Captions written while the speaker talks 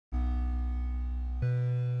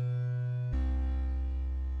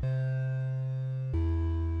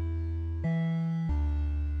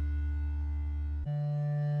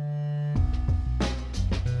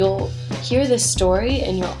You'll hear this story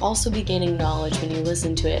and you'll also be gaining knowledge when you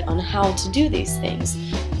listen to it on how to do these things.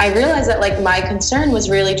 I realized that my concern was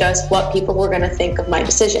really just what people were going to think of my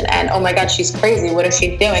decision. And oh my God, she's crazy. What is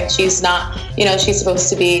she doing? She's not, she's supposed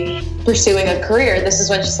to be pursuing a career. This is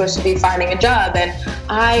when she's supposed to be finding a job. And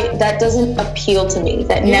that doesn't appeal to me.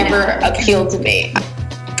 That never appealed to me.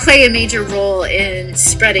 Play a major role in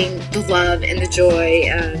spreading the love and the joy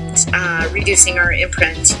and reducing our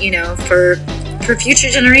imprint, for future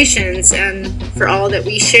generations and for all that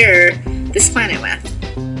we share this planet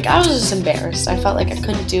with. I was just embarrassed. I felt like I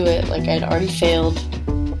couldn't do it, like I'd already failed.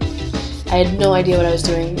 I had no idea what I was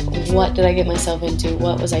doing. What did I get myself into?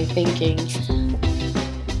 What was I thinking?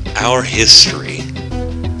 Our history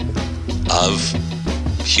of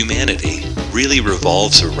humanity really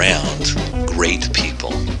revolves around great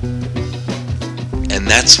people. And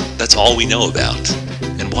that's all we know about.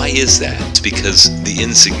 And why is that? It's because the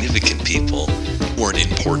insignificant people weren't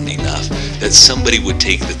important enough that somebody would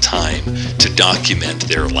take the time to document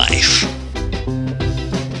their life.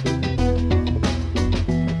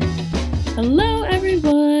 Hello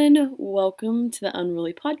everyone! Welcome to the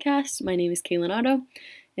Unruly Podcast. My name is Kaylin Otto,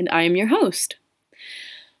 and I am your host.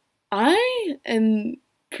 I am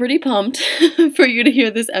pretty pumped for you to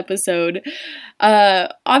hear this episode.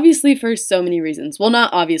 Obviously for so many reasons. Well,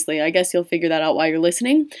 not obviously. I guess you'll figure that out while you're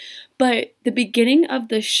listening. But the beginning of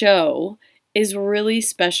the show is really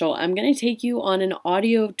special. I'm going to take you on an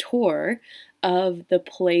audio tour of the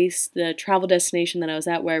place, the travel destination that I was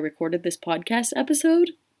at where I recorded this podcast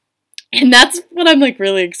episode. And that's what I'm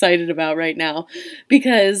really excited about right now,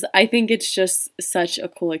 because I think it's just such a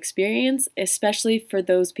cool experience, especially for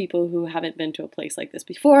those people who haven't been to a place like this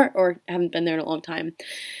before or haven't been there in a long time.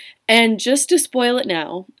 And just to spoil it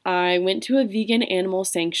now, I went to a vegan animal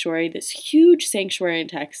sanctuary, this huge sanctuary in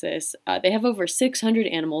Texas. They have over 600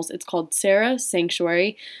 animals. It's called Sarah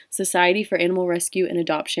Sanctuary, Society for Animal Rescue and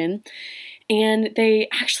Adoption. And they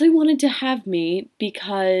actually wanted to have me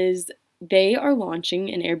because they are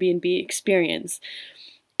launching an Airbnb experience.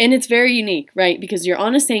 And it's very unique, right? Because you're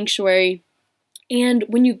on a sanctuary, and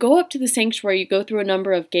when you go up to the sanctuary, you go through a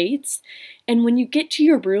number of gates, and when you get to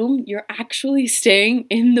your room, you're actually staying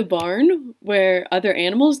in the barn where other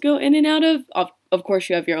animals go in and out of. Of course,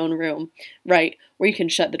 you have your own room, right, where you can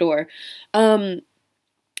shut the door.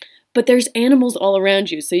 But there's animals all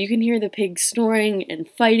around you, so you can hear the pigs snoring and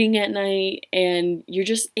fighting at night, and you're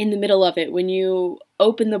just in the middle of it. When you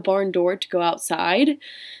open the barn door to go outside,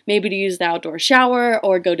 maybe to use the outdoor shower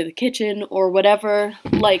or go to the kitchen or whatever,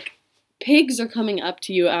 pigs are coming up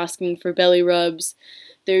to you asking for belly rubs.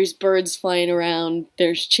 There's birds flying around.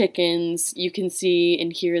 There's chickens. You can see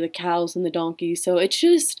and hear the cows and the donkeys. So it's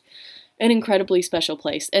just an incredibly special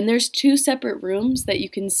place. And there's 2 separate rooms that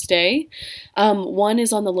you can stay. One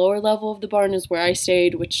is on the lower level of the barn, is where I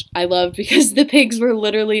stayed, which I loved because the pigs were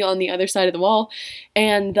literally on the other side of the wall.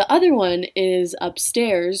 And the other one is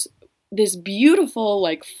upstairs, this beautiful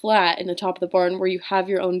flat in the top of the barn where you have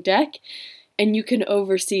your own deck and you can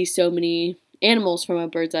oversee so many animals from a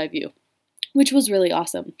bird's eye view, which was really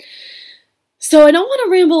awesome. So I don't want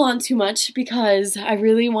to ramble on too much because I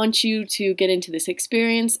really want you to get into this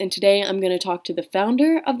experience. And today I'm going to talk to the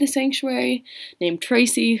founder of the sanctuary named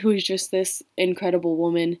Tracy, who is just this incredible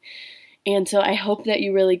woman. And so I hope that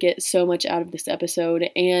you really get so much out of this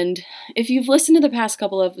episode. And if you've listened to the past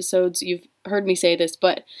couple episodes, you've heard me say this,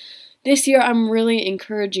 but this year I'm really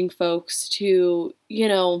encouraging folks to,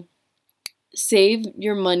 save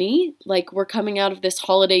your money. We're coming out of this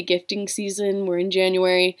holiday gifting season. We're in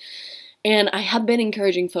January. And I have been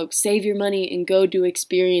encouraging folks, save your money and go do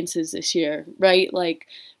experiences this year, right?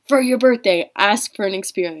 For your birthday, ask for an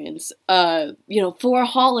experience. For a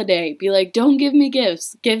holiday, be don't give me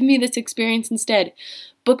gifts. Give me this experience instead.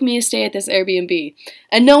 Book me a stay at this Airbnb.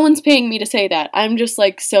 And no one's paying me to say that. I'm just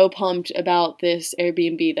so pumped about this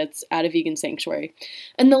Airbnb that's at a vegan sanctuary.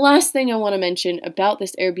 And the last thing I want to mention about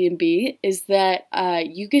this Airbnb is that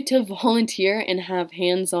you get to volunteer and have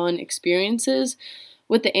hands-on experiences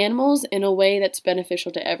with the animals in a way that's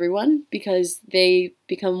beneficial to everyone because they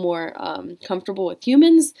become more comfortable with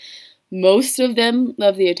humans. Most of them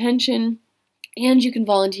love the attention, and you can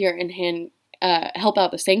volunteer and help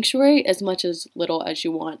out the sanctuary as much as little as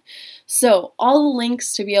you want. So all the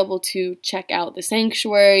links to be able to check out the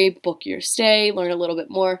sanctuary, book your stay, learn a little bit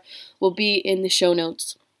more will be in the show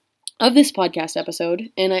notes of this podcast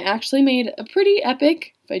episode. And I actually made a pretty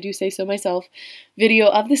epic, if I do say so myself, video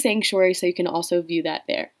of the sanctuary, so you can also view that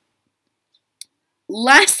there.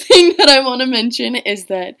 Last thing that I want to mention is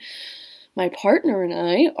that my partner and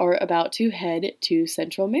I are about to head to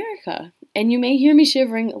Central America. And you may hear me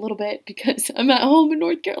shivering a little bit because I'm at home in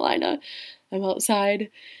North Carolina. I'm outside.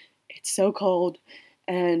 It's so cold.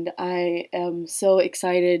 And I am so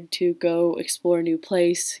excited to go explore a new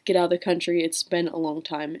place, get out of the country. It's been a long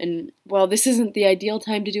time. And while this isn't the ideal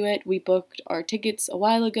time to do it, we booked our tickets a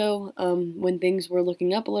while ago when things were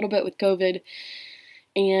looking up a little bit with COVID.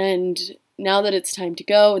 And now that it's time to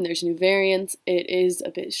go and there's new variants, it is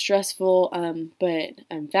a bit stressful, but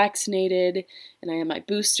I'm vaccinated and I have my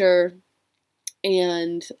booster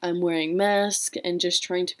and I'm wearing masks and just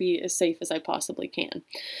trying to be as safe as I possibly can.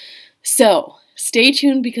 So stay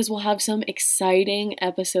tuned because we'll have some exciting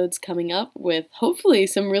episodes coming up with hopefully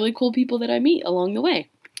some really cool people that I meet along the way.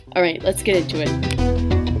 All right, let's get into it.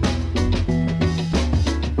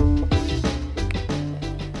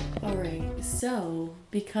 All right, so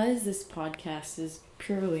because this podcast is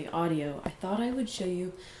purely audio, I thought I would show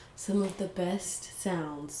you some of the best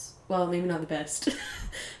sounds. Well, maybe not the best.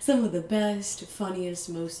 Some of the best, funniest,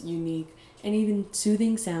 most unique, and even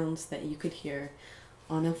soothing sounds that you could hear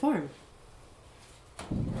on a farm.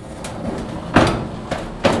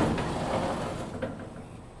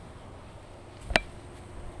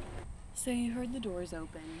 So you heard the doors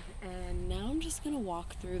open, and now I'm just going to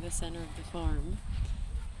walk through the center of the farm.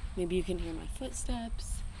 Maybe you can hear my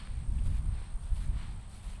footsteps,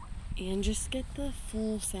 and just get the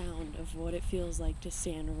full sound of what it feels like to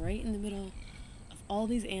stand right in the middle of all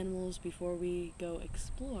these animals before we go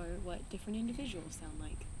explore what different individuals sound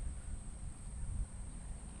like.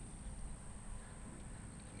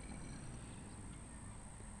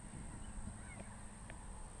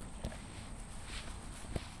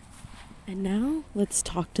 And now, let's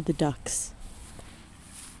talk to the ducks.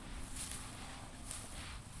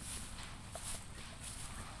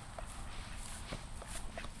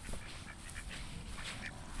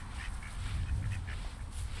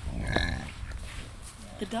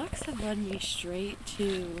 The ducks have led me straight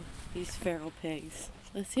to these feral pigs.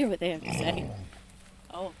 Let's hear what they have to say.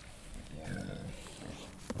 Oh.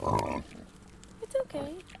 It's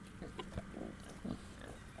okay.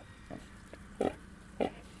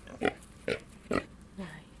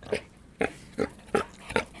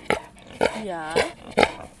 Yeah.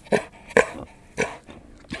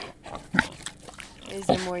 Is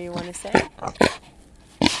there more you want to say?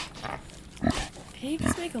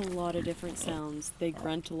 Pigs make a lot of different sounds. They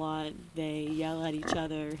grunt a lot, they yell at each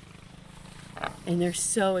other, and they're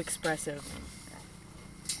so expressive.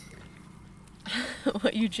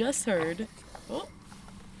 What you just heard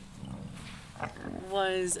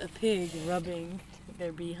was a pig rubbing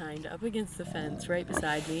their behind up against the fence right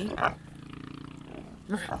beside me.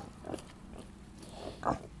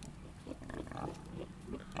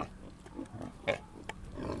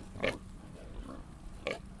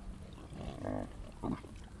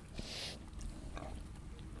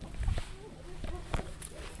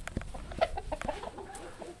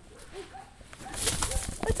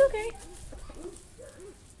 It's okay.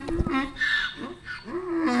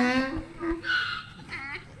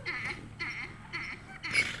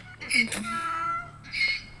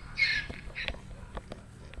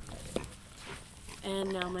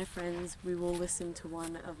 And now, my friends, we will listen to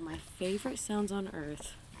one of my favorite sounds on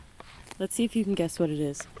earth. Let's see if you can guess what it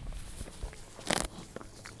is.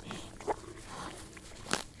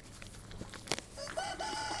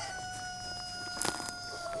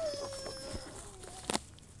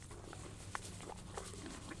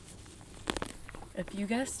 If you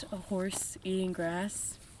guessed a horse eating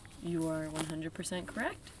grass, you are 100%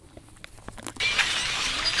 correct.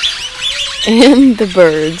 And the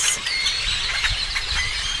birds.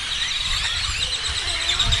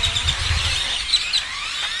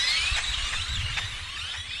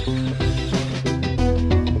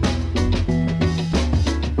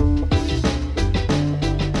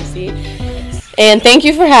 And thank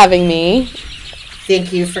you for having me.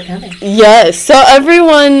 Thank you for coming. Yes. So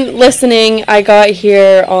everyone listening, I got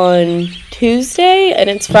here on Tuesday, and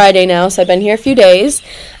it's Friday now, so I've been here a few days.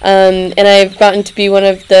 And I've gotten to be one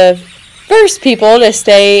of the first people to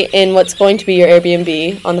stay in what's going to be your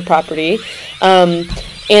Airbnb on the property.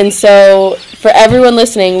 And so for everyone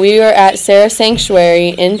listening, we are at Sarah Sanctuary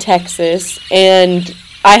in Texas. And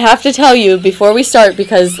I have to tell you before we start,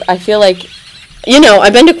 because I feel like,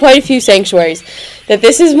 I've been to quite a few sanctuaries, that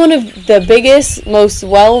this is one of the biggest, most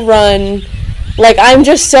well-run, I'm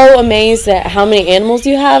just so amazed at how many animals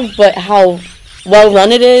you have, but how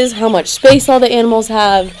well-run it is, how much space all the animals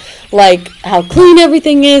have, how clean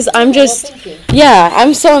everything is. I'm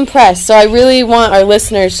so impressed. So I really want our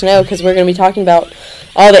listeners to know, because we're going to be talking about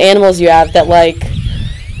all the animals you have, that,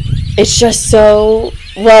 it's just so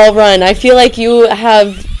well-run. I feel like you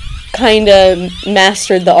have kind of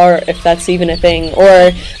mastered the art, if that's even a thing,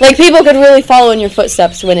 or like people could really follow in your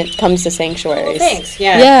footsteps when it comes to sanctuaries. Well, thanks.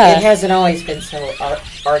 Yeah. Yeah. It hasn't always been so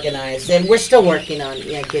organized, and we're still working on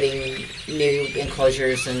getting new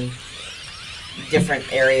enclosures and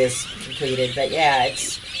different areas completed. But yeah,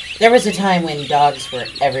 there was a time when dogs were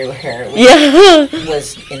everywhere. Which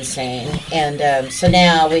was insane, and so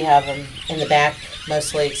now we have them in the back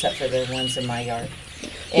mostly, except for the ones in my yard.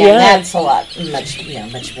 And that's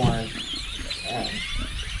much more,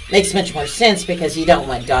 makes much more sense because you don't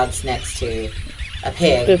want dogs next to a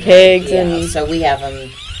pig. The pigs so we have them,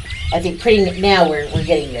 I think now we're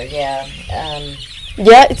getting there,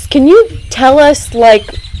 can you tell us,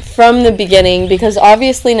 like, from the beginning, because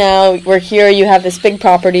obviously now we're here, you have this big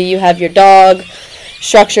property, you have your dog,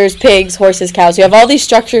 structures, pigs, horses, cows, you have all these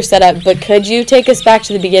structures set up, but could you take us back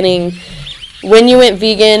to the beginning when you went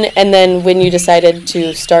vegan and then when you decided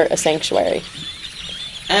to start a sanctuary?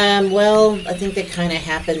 Well, I think that kind of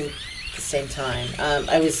happened at the same time.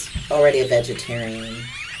 I was already a vegetarian.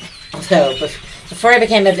 Although, before I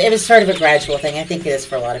became it was sort of a gradual thing. I think it is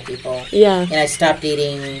for a lot of people. Yeah. And I stopped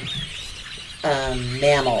eating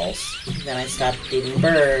mammals. Then I stopped eating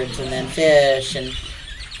birds and then fish. And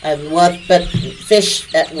but fish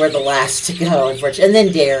were the last to go, unfortunately. And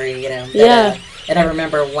then dairy, Yeah. And I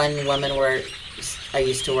remember one woman where I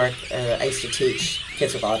used to work, I used to teach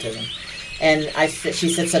kids with autism. And she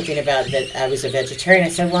said something about that I was a vegetarian. I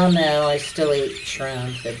said, well, no, I still eat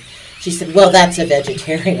shrimp. And she said, well, that's a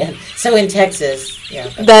vegetarian. So in Texas,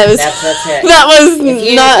 that's it. That was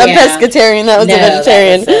not a pescatarian, that was a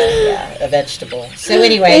vegetarian. That was a vegetable. So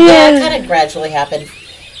anyway, it kind of gradually happened.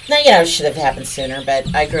 Now, it should have happened sooner,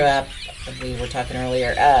 but I grew up, we were talking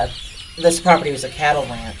earlier, this property was a cattle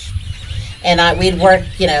ranch. And we'd work,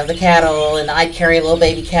 the cattle, and I'd carry a little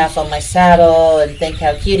baby calf on my saddle and think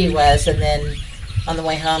how cute he was, and then on the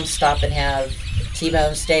way home stop and have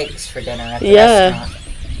T-bone steaks for dinner at the restaurant.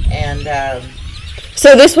 And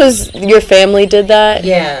so this was your family did that?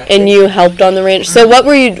 Yeah. And you helped on the ranch. So what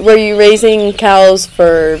were you raising cows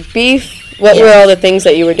for beef? What were all the things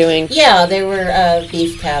that you were doing? Yeah, they were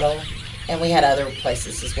beef cattle, and we had other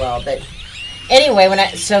places as well, but anyway,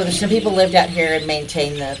 so some people lived out here and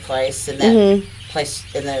maintained the place, and that place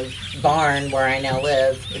in the barn where I now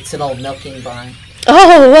live, it's an old milking barn.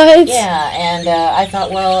 Oh, what? Yeah, and I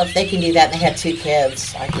thought, well, if they can do that, and they had 2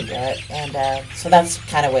 kids, I could do it. And so that's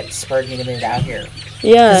kind of what spurred me to move out here.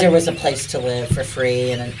 Yeah. Because there was a place to live for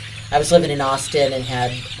free, and I was living in Austin and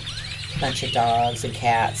had a bunch of dogs and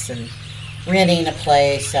cats, and renting a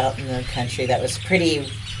place out in the country that was pretty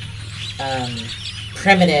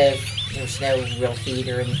primitive. There was no real heat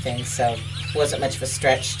or anything, so it wasn't much of a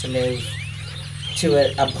stretch to move to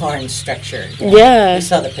a barn structure. Yeah. We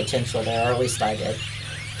saw the potential there, or at least I did.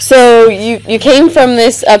 So you came from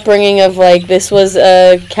this upbringing of, like, this was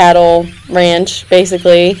a cattle ranch,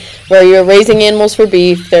 basically, where you're raising animals for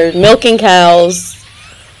beef, they're milking cows,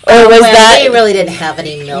 or was that... They really didn't have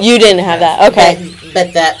any milk. You didn't have that, okay.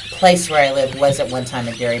 But that place where I lived was at one time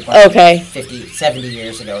a dairy barn. Okay. 50, 70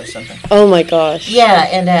 years ago or something. Oh my gosh. Yeah,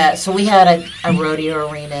 and so we had a rodeo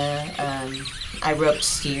arena. I roped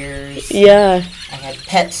steers. Yeah. I had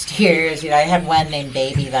pet steers. I had one named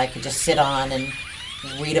Baby that I could just sit on and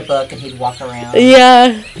read a book and he'd walk around.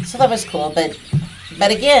 Yeah. So that was cool. But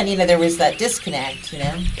again, there was that disconnect,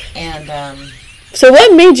 and... So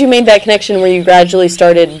what made you make that connection where you gradually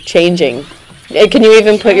started changing? Can you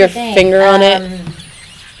even put your finger on it?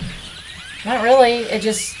 Not really.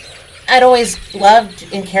 I'd always loved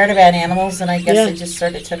and cared about animals, and I guess it just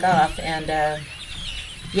sort of took off. And, and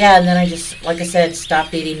then I just, like I said,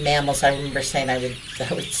 stopped eating mammals. I remember saying I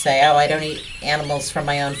would say, I don't eat animals from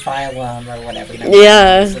my own phylum or whatever.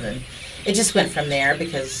 Yeah. And then it just went from there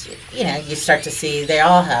because, you start to see they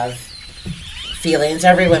all have feelings.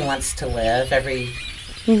 Everyone wants to live. Every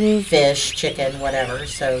fish, chicken, whatever.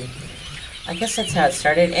 So I guess that's how it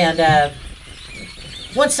started. And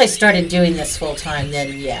once I started doing this full time, then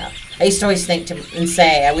I used to always think and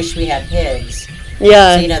say, I wish we had pigs.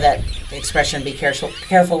 Yeah. So that expression, be careful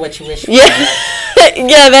what you wish for. Yeah.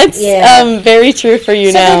 Yeah, that's very true for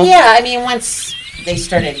you now. Then, once they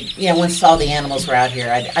started, once all the animals were out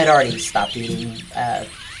here, I'd already stopped eating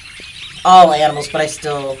all animals, but I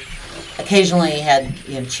still occasionally had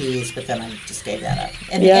cheese, but then I just gave that up.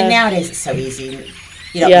 And nowadays it's so easy.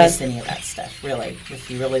 You don't miss any of that stuff, really,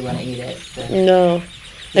 if you really want to eat it. No.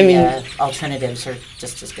 Alternatives are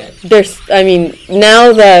just as good.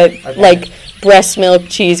 Now the, breast milk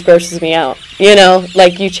cheese grosses me out.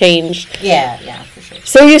 You changed. Yeah, for sure.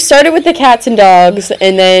 So you started with the cats and dogs,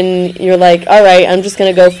 and then you're like, all right, I'm just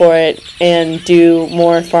going to go for it and do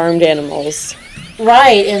more farmed animals.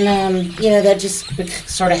 Right, and that just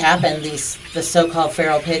sort of happened. The so-called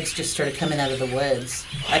feral pigs just started coming out of the woods.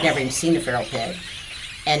 I'd never even seen a feral pig,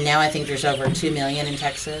 and now I think there's over 2 million in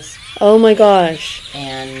Texas. Oh my gosh!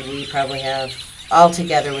 And we probably have all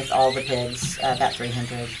together with all the pigs about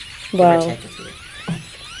 300. Wow. Give or take a few.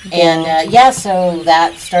 And so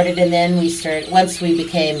that started, and then once we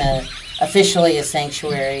became officially a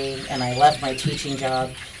sanctuary, and I left my teaching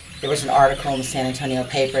job. There was an article in the San Antonio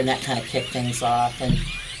paper, and that kind of kicked things off. And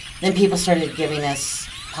then people started giving us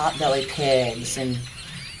potbelly pigs, and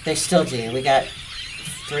they still do. We got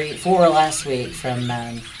 4 last week from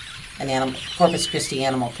Corpus Christi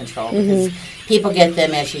Animal Control, because people get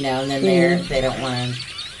them, as you know, and then they don't want to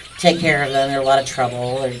take care of them. They're a lot of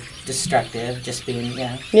trouble. They're destructive, just being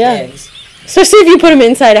pigs. Especially if you put them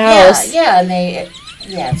inside a house. Yeah, and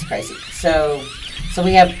it's crazy. So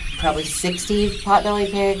we have probably 60 potbelly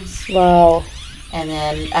pigs. Wow. And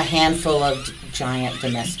then a handful of giant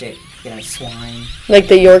domestic, swine. Like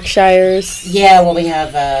the Yorkshires? Yeah, well, we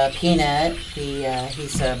have Peanut.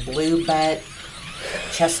 He's a blue butt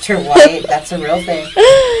Chester White. That's a real thing.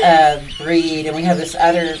 Breed. And we have this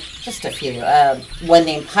other, just a few. One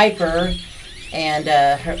named Piper. And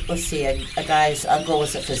a guy's uncle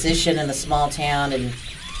was a physician in a small town and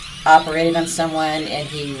operated on someone, and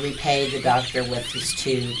he repaid the doctor with his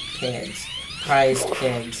 2 pigs, prized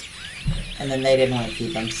pigs. And then they didn't want to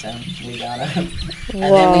keep them, so we got them. And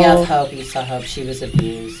then we have Hope. You saw Hope. She was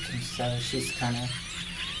abused, and so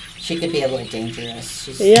she could be a little dangerous.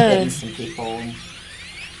 She's hitting some people and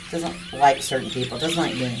doesn't like certain people, doesn't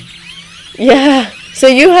like me. Yeah. So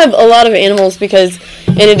you have a lot of animals, because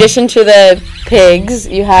in addition to the pigs,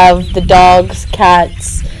 you have the dogs,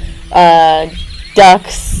 cats,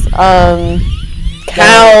 ducks,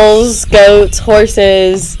 cows, goats,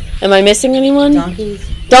 horses. Am I missing anyone?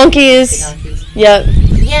 Donkeys. Yep.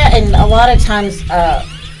 Yeah, and a lot of times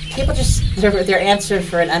people just, their answer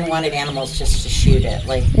for an unwanted animal is just to shoot it.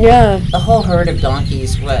 Like, the whole herd of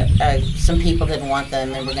donkeys, some people didn't want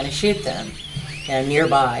them and were going to shoot them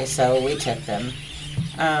nearby, so we took them.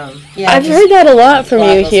 I've heard that a lot from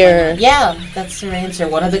you here. Yeah, that's their answer.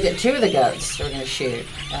 2 of the goats we're going to shoot.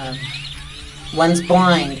 One's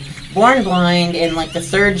born blind, in like the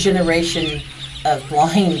 3rd generation of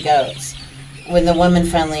blind goats. When the woman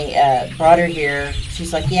finally brought her here,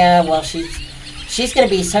 she's like, she's going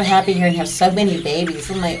to be so happy here and have so many babies.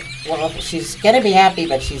 I'm like, well, she's going to be happy,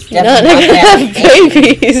 but she's definitely not going to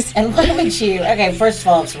have babies. And why would you? Okay, first of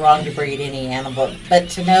all, it's wrong to breed any animal, but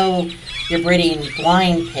to know you're breeding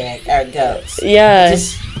blind goats. Yeah.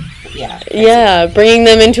 Yeah, bringing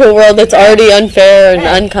them into a world that's already unfair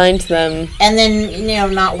and unkind to them. And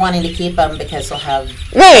then, not wanting to keep them because they'll have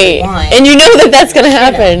blind. And you know that's going to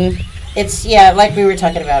happen. It's, like we were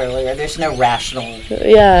talking about earlier, there's no rational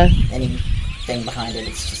anything behind it.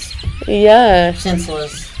 It's just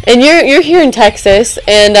senseless. And you're here in Texas,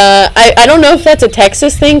 and I don't know if that's a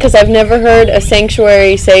Texas thing, because I've never heard a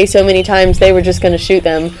sanctuary say so many times they were just going to shoot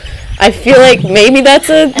them. I feel like maybe that's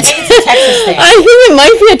I think it's a Texas thing. I think it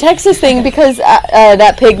might be a Texas thing, because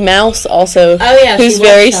that pig Mouse also, who's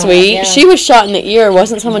very sweet, she was shot in the ear.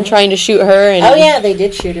 Wasn't someone trying to shoot her? And they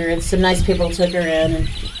did shoot her, and some nice people took her in and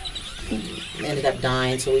ended up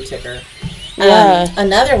dying, so we took her.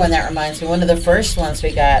 Another one that reminds me, one of the first ones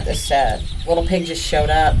we got, this little pig just showed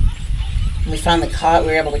up. We finally we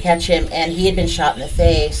were able to catch him, and he had been shot in the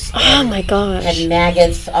face. Oh my gosh. Had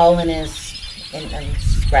maggots all in his,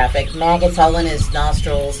 maggots all in his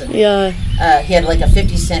nostrils, and he had like a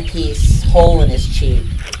 50-cent piece hole in his cheek.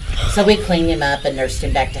 So we cleaned him up and nursed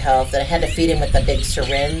him back to health, and I had to feed him with a big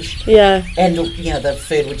syringe. Yeah. And, the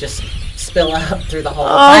food would just spill out through the hole.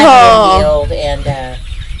 Finally healed, and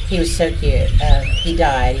he was so cute. He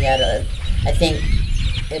died. He had I think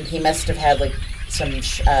he must have had like some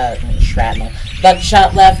shrapnel,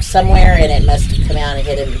 buckshot left somewhere, and it must have come out and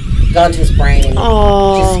hit him, gone to his brain, and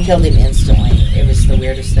just killed him instantly. It was the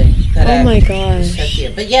weirdest thing. Oh my gosh. It was so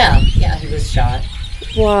cute. But yeah, he was shot.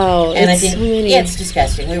 Wow. And I think, it's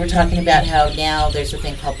disgusting. We were talking about how now there's a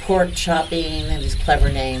thing called pork chopping, and these clever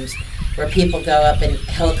names, where people go up in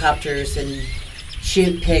helicopters and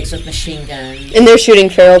shoot pigs with machine guns. And they're shooting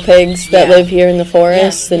feral pigs that live here in the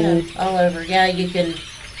forest. All over. Yeah, you can...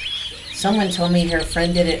 Someone told me her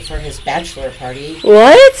friend did it for his bachelor party.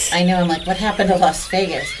 What? I know. I'm like, what happened to Las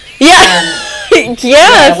Vegas? Yeah. For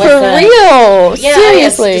real. Yeah,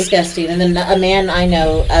 seriously. It's disgusting. And then a man I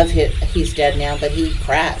know of, he's dead now, but he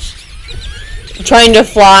crashed. Trying to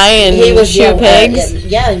fly and shoot pigs? He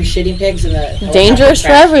was shooting pigs in the... Dangerous for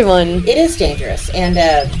everyone. It is dangerous. And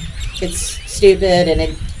it's stupid, and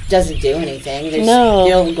it doesn't do anything. They're No.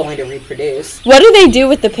 still going to reproduce. What do they do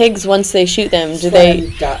with the pigs once they shoot them? Do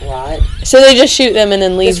they? Dot rot. So they just shoot them and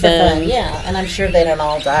then leave Just for them? fun, yeah. And I'm sure they don't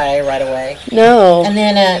all die right away. No. And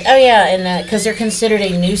then, because they're considered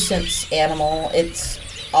a nuisance animal, it's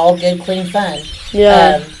all good, clean fun.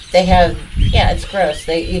 Yeah. They have, it's gross.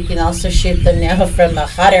 You can also shoot them now from a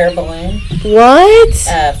hot air balloon. What?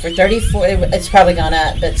 For it's probably gone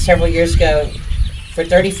up, but several years ago, for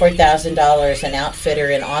 $34,000, an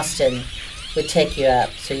outfitter in Austin would take you up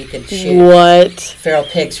so you could shoot What? feral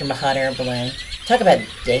pigs from a hot air balloon. Talk about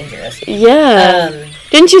dangerous. Yeah.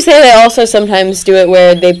 Didn't you say they also sometimes do it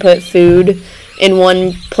where they put food in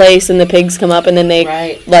one place and the pigs come up and then they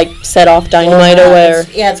Right. like set off dynamite or where?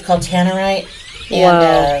 It's called tannerite.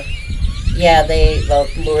 Wow. And they'll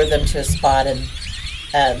lure them to a spot and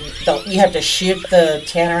you have to shoot the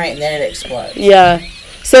tannerite and then it explodes. Yeah.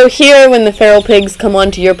 So here, when the feral pigs come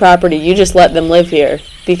onto your property, you just let them live here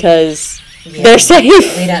because they're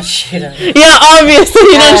safe. We don't shoot them. Yeah, obviously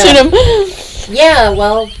you don't shoot them.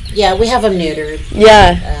 Yeah, we have them neutered.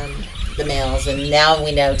 Yeah. The males, and now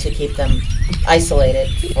we know to keep them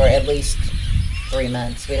isolated for at least 3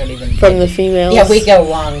 months. We don't even From the females. Yeah, we go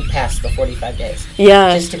long past the 45 days.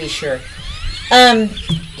 Yeah. Just to be sure.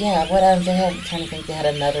 What else they had? I'm trying to think. They had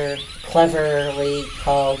another cleverly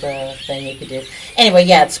called thing you could do. Anyway,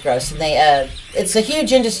 it's gross, and it's a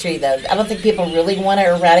huge industry though. I don't think people really want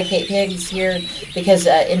to eradicate pigs here because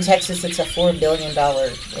in Texas it's a $4 billion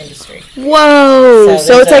industry. Whoa.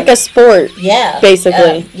 So it's like a sport. Yeah.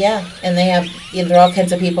 Basically. And they have there are all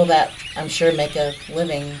kinds of people that I'm sure make a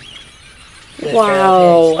living with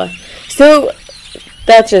feral Wow. So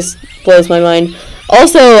that just blows my mind.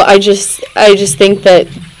 Also, I just think that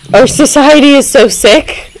our society is so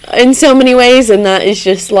sick in so many ways, and that is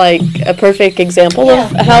just like a perfect example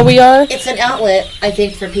of how we are. It's an outlet, I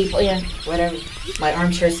think, for people. Yeah, whatever. My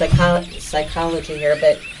armchair psychology here,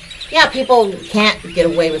 but people can't get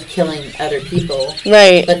away with killing other people,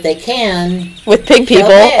 Right. but they can With pig people.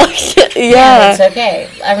 Yeah, it's okay.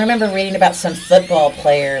 I remember reading about some famous football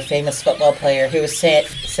player, who was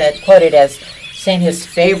quoted as saying his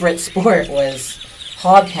favorite sport was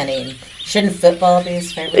hog hunting. Shouldn't football be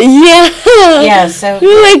his favorite? Yeah. Yeah, so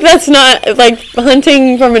like that's not like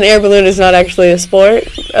hunting from an air balloon is not actually a sport.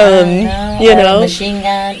 no, machine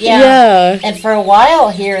gun. Yeah. And for a while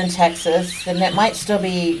here in Texas, and it might still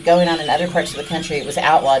be going on in other parts of the country, it was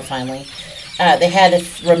outlawed finally. They had a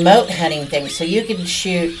remote hunting thing, so you could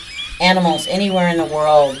shoot animals anywhere in the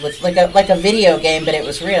world with like a video game, but it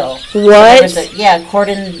was real. What? So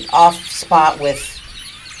cordoned off spot with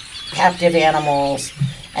captive animals,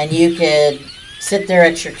 and you could sit there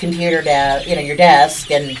at your computer your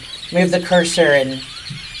desk, and move the cursor and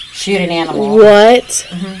shoot an animal. What?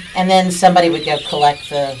 Mm-hmm. And then somebody would go collect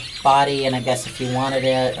the body, and I guess if you wanted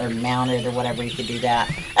it or mount it or whatever, you could do that.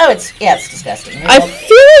 Oh, it's disgusting. I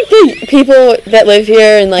feel like the people that live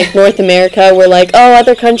here in like North America were like, oh,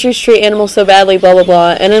 other countries treat animals so badly, blah blah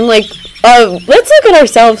blah, and I'm like, let's look at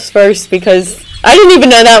ourselves first, because I didn't even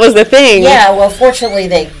know that was the thing. Yeah, well, fortunately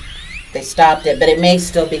they stopped it, but it may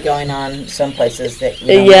still be going on some places that you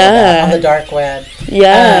don't know about, on the dark web.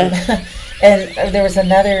 Yeah. And there was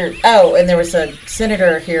there was a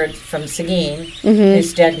senator here from Seguin,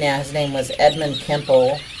 who's dead now. His name was Edmund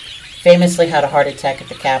Kemple. Famously had a heart attack at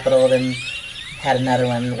the Capitol, then had another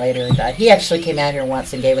one later and died. He actually came out here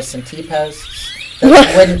once and gave us some T-posts.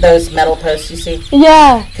 Those metal posts you see?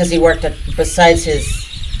 Yeah. Because he worked besides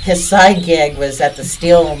his side gig was at the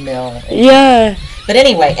steel mill. Yeah. But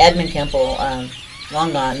anyway, Edmund Kemple,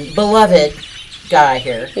 long gone, beloved guy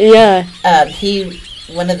here. Yeah.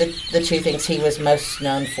 One of the two things he was most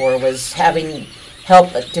known for was having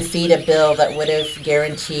helped defeat a bill that would have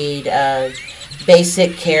guaranteed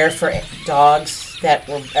basic care for dogs that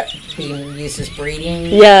were being used as breeding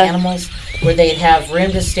animals, where they'd have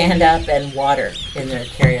room to stand up and water in their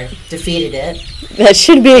carrier. Defeated it. That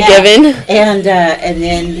should be a given. And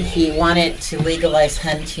then he wanted to legalize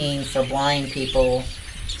hunting for blind people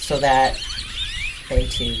so that they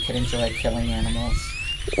too could enjoy killing animals.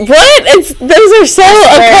 What? Those are so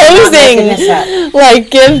opposing.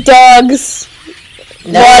 Like, give dogs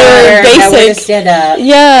water, basic. To stand up.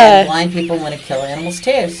 Yeah. And blind people want to kill animals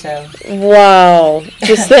too. So. Wow,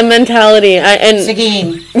 just the mentality.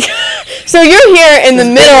 Seguin. So you're here in the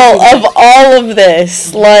middle of all of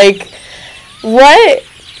this. Like, what?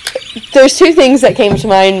 there's two things that came to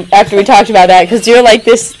mind after we talked about that, because you're like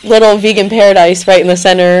this little vegan paradise right in the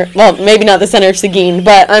center. Well, maybe not the center of Seguin,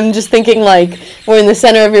 but I'm just thinking like we're in the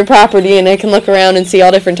center of your property and I can look around and see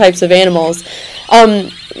all different types of animals.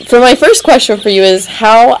 For my first question for you is,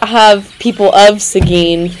 how have people of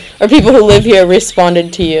Seguin, or people who live here,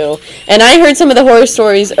 responded to you? And I heard some of the horror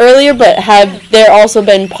stories earlier, but have there also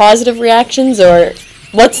been positive reactions, or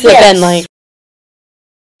what's it been like?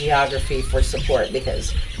 Geography for support,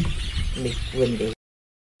 because we wouldn't be.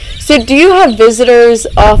 So do you have visitors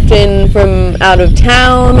often from out of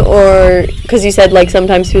town, or, because you said like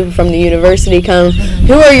sometimes people from the university come,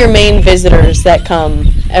 who are your main visitors that come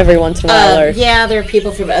every once in a while? Yeah, there are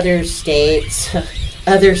people from other states,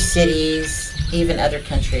 other cities, even other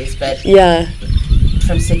countries, but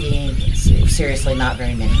from Seguin, seriously, not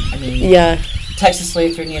very many. I mean, Texas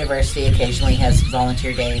Lutheran University occasionally has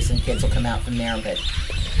volunteer days and kids will come out from there, but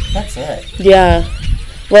that's it. Yeah.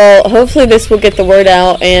 Well, hopefully this will get the word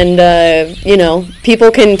out, and,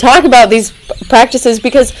 people can talk about these practices,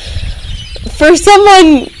 because for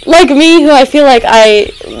someone like me, who I feel like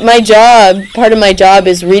part of my job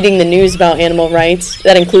is reading the news about animal rights,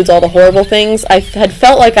 that includes all the horrible things, I had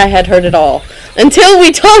felt like I had heard it all until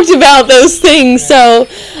we talked about those things. So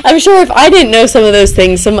I'm sure if I didn't know some of those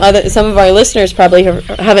things, some of our listeners probably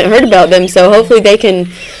haven't heard about them, so hopefully they can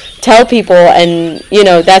tell people, and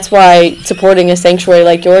that's why supporting a sanctuary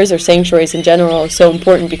like yours, or sanctuaries in general, is so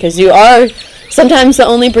important, because you are sometimes the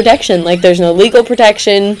only protection. Like, there's no legal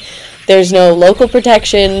protection, there's no local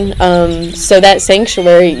protection, so that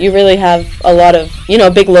sanctuary, you really have a lot of,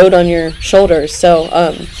 a big load on your shoulders. So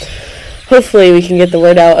hopefully we can get the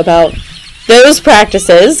word out about those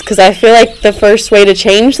practices, because I feel like the first way to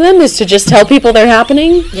change them is to just tell people they're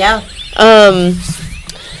happening.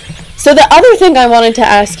 So the other thing I wanted to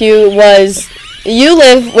ask you was, you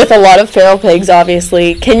live with a lot of feral pigs,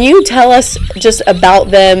 obviously. Can you tell us just about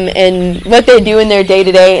them and what they do in their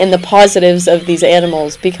day-to-day and the positives of these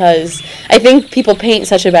animals? Because I think people paint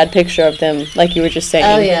such a bad picture of them, like you were just saying.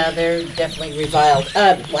 Oh, yeah, they're definitely reviled.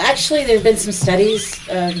 Well, actually, there have been some studies,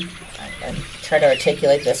 I try to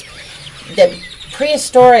articulate this, that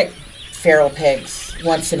prehistoric feral pigs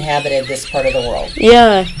once inhabited this part of the world.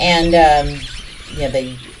 Yeah. And,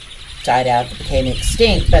 they died out, became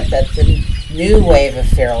extinct, but that the new wave of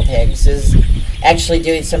feral pigs is actually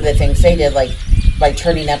doing some of the things they did, like by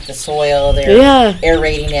turning up the soil, they're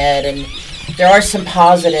aerating it, and there are some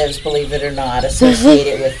positives, believe it or not,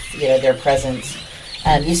 associated with their presence.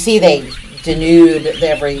 You see, they denude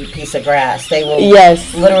every piece of grass. They will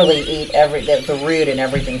literally eat the root and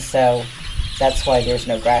everything. So that's why there's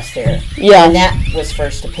no grass there. Yeah. When that was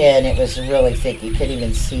first a pin, it was really thick. You couldn't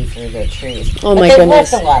even see through the trees. Oh, but my they've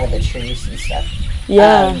goodness. left a lot of the trees and stuff.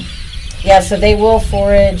 Yeah. So they will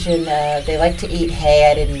forage, and they like to eat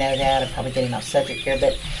hay. I didn't know that. I'm probably getting off subject here.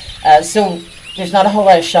 But so there's not a whole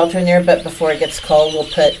lot of shelter in there, but before it gets cold, we'll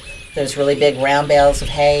put those really big round bales of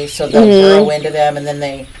hay, so they'll burrow into them, and then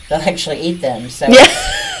they'll actually eat them. So we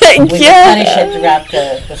replenish it throughout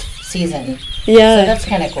the season. Yeah. So that's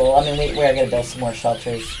kind of cool. I mean, we're going to build some more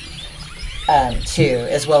shelters, too,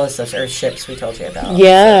 as well as those earth ships we told you about.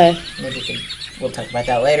 Yeah. So maybe we'll talk about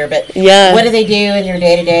that later. But yeah, what do they do in their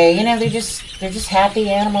day to day? They're just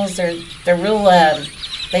happy animals. They're real.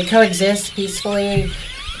 They coexist peacefully.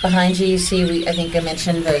 Behind you, see, I think I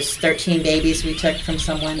mentioned those 13 babies we took from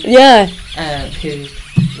someone. Yeah. Who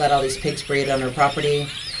let all these pigs breed on her property.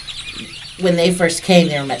 When they first came,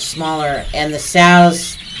 they were much smaller, and the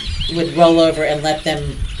sows would roll over and let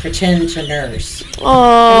them pretend to nurse.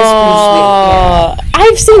 Oh,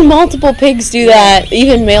 I've seen multiple pigs do that,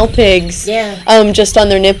 even male pigs. Yeah. Just on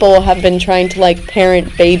their nipple have been trying to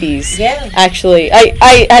parent babies. Yeah. Actually,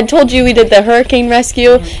 I had told you we did the hurricane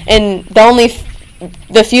rescue, and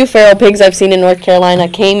the few feral pigs I've seen in North Carolina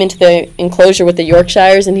came into the enclosure with the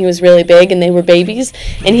Yorkshires, and he was really big, and they were babies,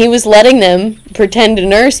 and he was letting them pretend to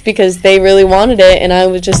nurse because they really wanted it, and I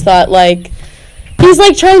was just thought, he's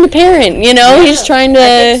trying to parent, Yeah, he's trying to...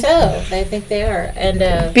 I think so. I think they are.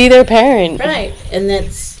 And be their parent. Right. And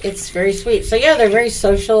it's very sweet. So, yeah, they're very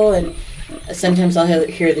social, and sometimes I'll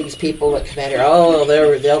hear these people that come out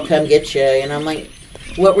here, they'll come get you, and I'm like,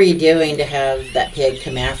 what were you doing to have that pig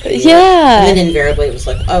come after you? Yeah. And then invariably it was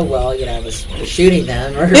I was shooting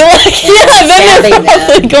them. Or then they're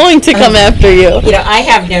probably going to come after you. I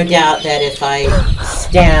have no doubt that if I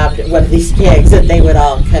stabbed one of these pigs, that they would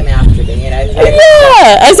all come after me.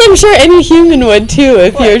 Yeah, as I'm sure any human would too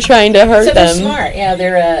if you're trying to hurt them. They're smart. Yeah,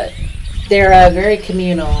 they're very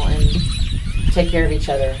communal and take care of each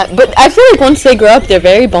other. But I feel like once they grow up, they're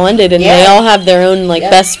very bonded, and they all have their own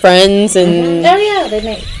best friends, and oh yeah, they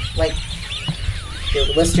make your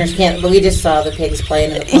listeners can't, but we just saw the pigs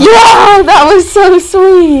playing in the pond. Yeah, that was so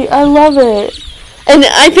sweet. I love it. And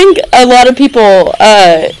I think a lot of people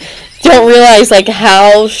don't realize like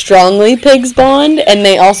how strongly pigs bond, and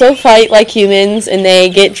they also fight like humans, and they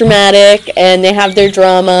get dramatic and they have their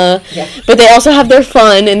drama, but they also have their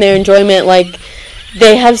fun and their enjoyment. Like,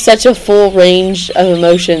 they have such a full range of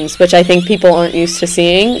emotions, which I think people aren't used to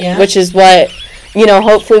seeing, which is what, you know,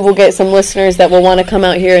 hopefully we'll get some listeners that will want to come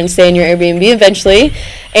out here and stay in your Airbnb eventually.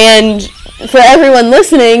 And for everyone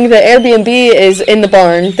listening, the Airbnb is in the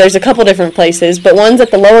barn. There's a couple different places, but one's at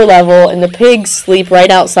the lower level, and the pigs sleep right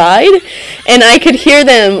outside. And I could hear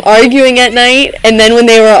them arguing at night, and then when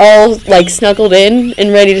they were all, like, snuggled in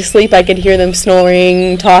and ready to sleep, I could hear them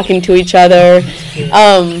snoring, talking to each other.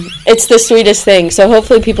 It's the sweetest thing. So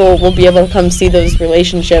hopefully people will be able to come see those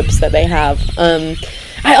relationships that they have.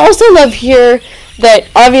 I also love here that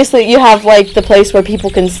obviously you have like the place where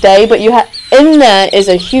people can stay, but you have in that is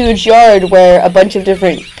a huge yard where a bunch of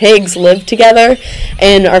different pigs live together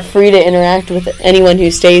and are free to interact with anyone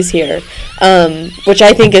who stays here, which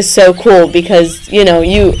I think is so cool because, you know,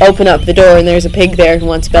 you open up the door and there's a pig there who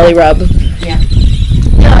wants belly rub. Yeah.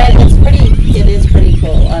 No, it is pretty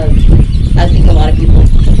cool. I think a lot of people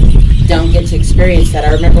don't get to experience that.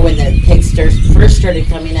 I remember when the pigs first started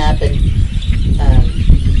coming up, and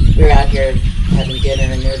we were out here having dinner,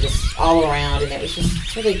 and they were just all around, and it was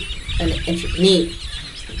just really an neat,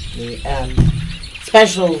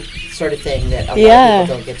 special sort of thing that a lot of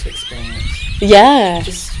people don't get to experience. Yeah.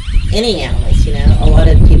 Just any animals, you know. A lot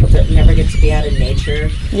of people never get to be out in nature.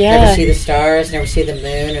 Yeah. Never see the stars, never see the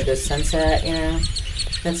moon or the sunset, you know.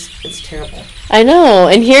 It's terrible. I know,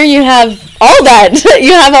 and here you have all that.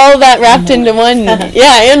 You have all of that wrapped into one.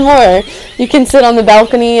 Yeah, and more. You can sit on the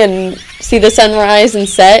balcony and see the sunrise and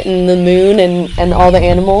set and the moon and all the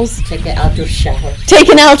animals. Take an outdoor shower. So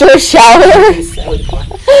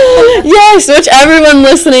yes, which everyone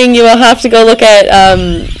listening, you will have to go look at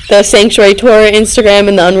the Sanctuary Tour Instagram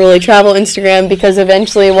and the Unruly Travel Instagram, because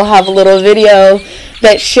eventually we'll have a little video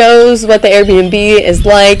that shows what the Airbnb is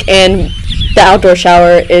like, and the outdoor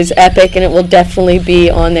shower is epic, and it will definitely be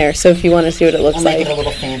on there. So if you want to see what it looks I'll like. make it a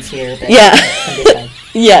little fancier. But yeah.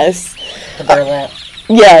 Yes. The burlap.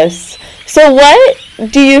 Yes. So what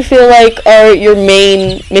do you feel like are your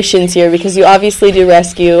main missions here? Because you obviously do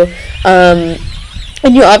rescue,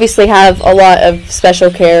 and you obviously have a lot of special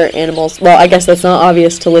care animals. Well, I guess that's not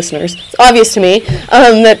obvious to listeners. It's obvious to me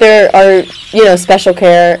that there are, you know, special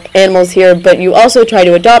care animals here, but you also try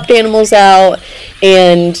to adopt animals out.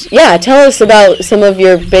 And, yeah, tell us about some of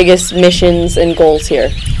your biggest missions and goals here.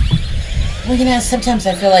 Well, you know, sometimes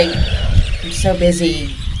I feel like I'm so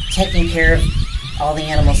busy taking care of all the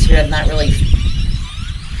animals here, I'm not really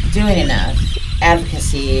doing enough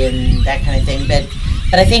advocacy and that kind of thing.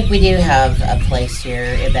 But I think we do have a place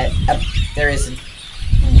here that there is.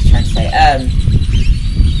 I'm just trying to say,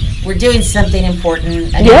 we're doing something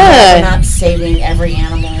important. I mean, we're not saving every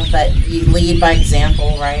animal, but you lead by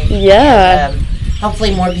example, right? Yeah. And,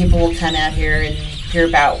 hopefully, more people will come out here and hear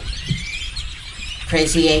about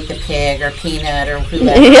Crazy Ate the Pig or Peanut or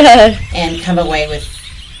whoever, and come away with.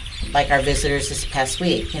 Like our visitors this past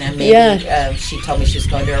week, you know, maybe she told me she was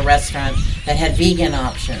going to a restaurant that had vegan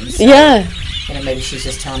options. So, you know, maybe she's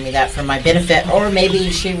just telling me that for my benefit, or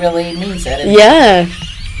maybe she really means it. And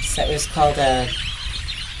so it was called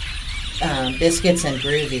Biscuits and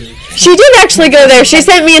Groovy. She did actually go there. She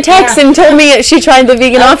sent me a text and told me she tried the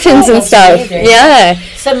vegan options and stuff. Yeah.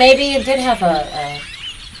 So maybe it did have a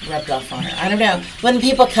rubbed off on her. I don't know. When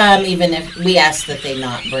people come, even if we ask that they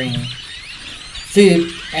not bring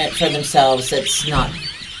food for themselves, it's not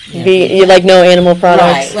you like no animal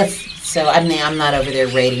products, right? So I mean, I'm not over there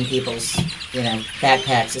raiding people's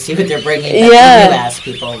backpacks to see what they're bringing, but we do ask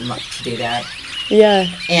people not to do that.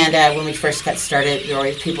 And when we first got started,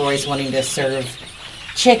 people were always wanting to serve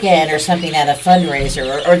chicken or something at a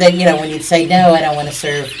fundraiser, or then when you'd say no, I don't want to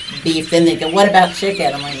serve beef, then they go, what about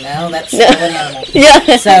chicken? I'm like, no, that's still an animal.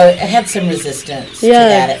 So it had some resistance to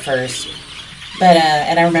that at first. But,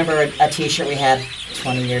 and I remember a T-shirt we had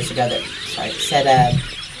 20 years ago that said,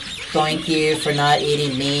 thank you for not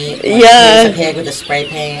eating meat. Here's a pig with a spray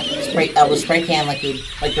can like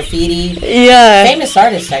graffiti. Famous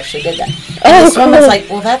artist actually did that. And this woman's like,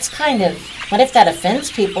 well, that's kind of, what if that offends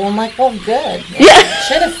people? I'm like, well, good.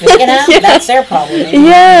 Should have, that's their problem.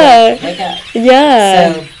 Wake up.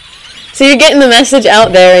 So you're getting the message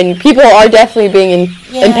out there, and people are definitely being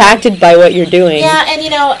impacted by what you're doing. Yeah,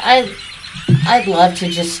 and I'd love to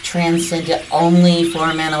just transcend to only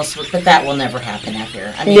farm animals, but that will never happen out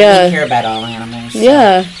here. I mean, we care about all animals.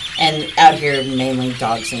 And out here, mainly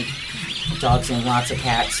dogs and dogs and lots of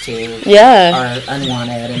cats too. Yeah. Are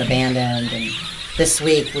unwanted and abandoned. And this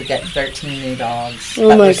week we got 13 new dogs. Oh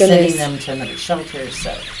but my we're goodness. sending them to another shelter.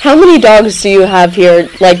 So How many dogs do you have here,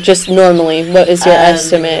 like, just normally? What is your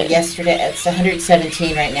estimate? Yesterday, it's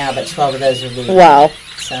 117 right now, but 12 of those are leaving. Wow.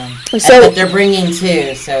 So So- but they're bringing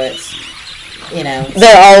two, so it's,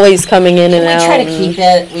 They're always coming in and out. We try to keep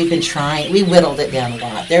it. We've been trying. We whittled it down a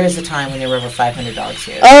lot. There was a time when there were over 500 dogs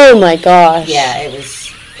here. Oh my gosh. Yeah, it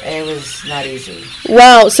was not easy.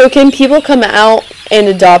 Wow. So can people come out and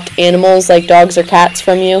adopt animals like dogs or cats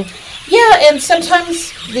from you? Yeah, and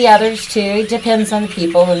sometimes the others too. It depends on the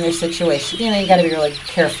people and their situation. You got to be really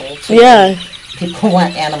careful too. Yeah. People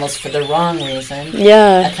want animals for the wrong reason.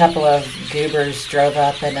 Yeah. A couple of goobers drove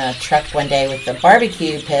up in a truck one day with a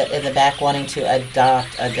barbecue pit in the back wanting to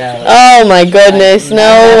adopt a goat. Oh my goodness.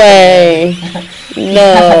 No way.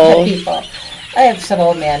 No. People. I have some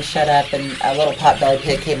old man shut up and a little pot-bellied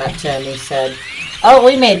pig came up to him and he said, "Oh,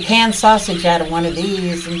 we made pan sausage out of one of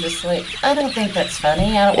these." I'm just like, I don't think that's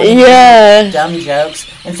funny. I don't want to hear dumb jokes.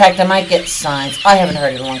 In fact, I might get signs. I haven't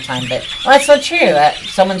heard it in a long time, but that's so true.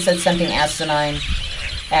 Someone said something asinine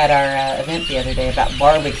at our event the other day about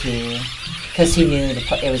barbecue because he knew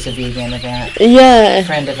it was a vegan event. Yeah.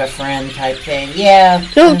 Friend of a friend type thing. Yeah.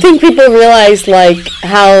 I don't think people realize, like,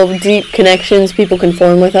 how deep connections people can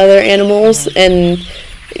form with other animals and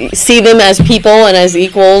see them as people and as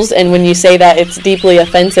equals, and when you say that, it's deeply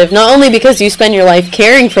offensive, not only because you spend your life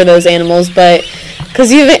caring for those animals, but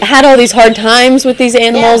because you've had all these hard times with these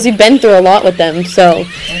animals. You've been through a lot with them, so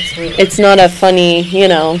it's not a funny,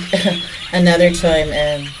 Another time,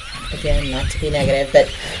 again, not to be negative, but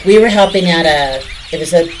we were helping at it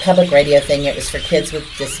was a public radio thing. It was for kids with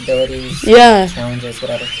disabilities, challenges,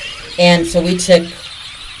 whatever. And so we took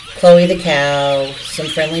Chloe the cow, some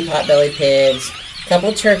friendly pot-bellied pigs, couple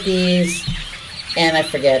of turkeys, and I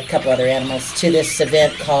forget a couple other animals to this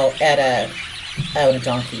event called a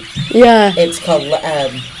donkey. Yeah. It's called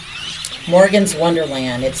Morgan's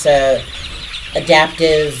Wonderland. It's a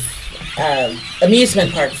adaptive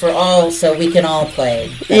amusement park for all, so we can all play.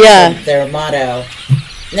 That's their motto.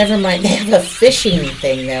 Never mind, they have a fishing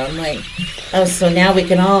thing though. I'm like, oh, so now we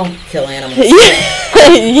can all kill animals. I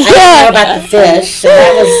didn't know about the fish, so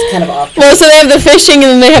that was kind of awkward. Well, so they have the fishing and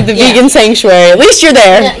then they have the vegan sanctuary. At least you're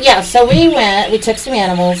there. Yeah, so we took some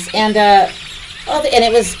animals, and and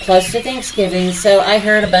it was close to Thanksgiving, so I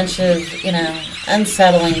heard a bunch of,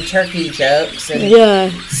 unsettling turkey jokes.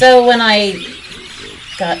 And so when I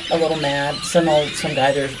got a little mad, some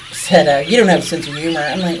guy there said, "You don't have a sense of humor."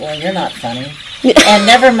 I'm like, "Well, you're not funny." And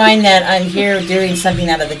never mind that I'm here doing something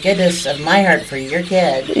out of the goodness of my heart for your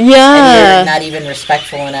kid. Yeah. And you're not even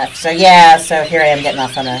respectful enough. So so here I am getting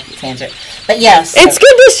off on a tangent. But yes. It's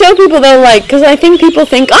good to show people though, like, because I think people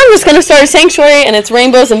think, I'm just going to start a sanctuary and it's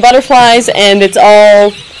rainbows and butterflies and it's all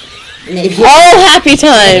happy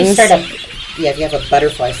times. If you have a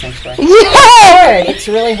butterfly sanctuary. Yeah. It's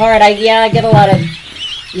really hard. I get a lot of,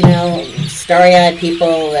 starry-eyed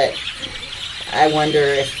people that I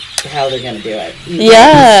wonder how they're going to do it. You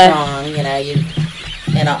gotta be strong,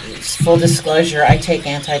 and full disclosure, I take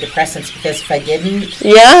antidepressants because if I didn't,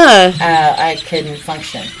 I couldn't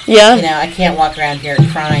function. Yeah. I can't walk around here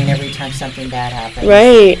crying every time something bad happens.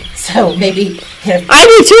 Right. So maybe I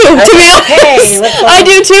do too. To be honest, I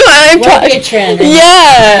do too. I'm trying. A trend.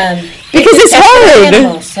 Because it's hard.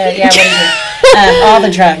 Animals, so what do you do? All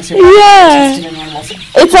the drugs are interested in animals.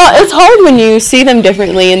 It's hard when you see them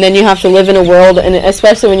differently, and then you have to live in a world, and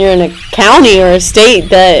especially when you're in a county or a state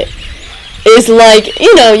that is like,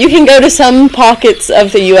 you can go to some pockets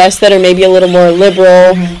of the U.S. that are maybe a little more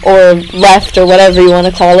liberal or left or whatever you want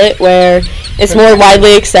to call it, where it's more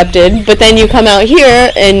widely accepted. But then you come out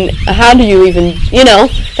here, and how do you even,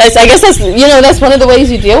 that's one of the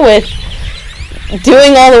ways you deal with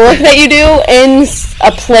doing all the work that you do in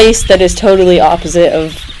a place that is totally opposite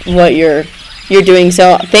of what you're doing.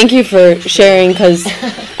 So thank you for sharing, because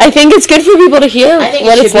I think it's good for people to hear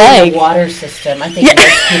what it's like. The water system. I think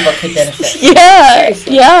most people could benefit.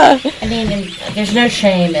 Seriously. I mean, there's no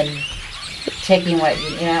shame in taking what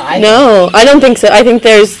No, I don't think so. I think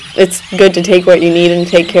it's good to take what you need and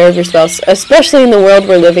take care of your spouse, especially in the world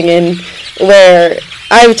we're living in, where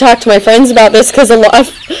I've talked to my friends about this, because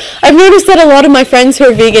I've noticed that a lot of my friends who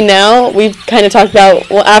are vegan now, we've kind of talked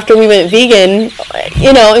about, after we went vegan,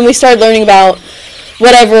 and we started learning about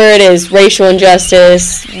whatever it is, racial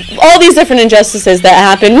injustice, all these different injustices that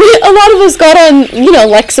happen. A lot of us got on,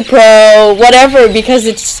 Lexapro, whatever, because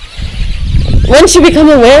once you become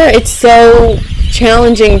aware, it's so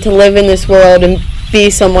challenging to live in this world and be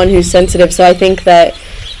someone who's sensitive. So I think that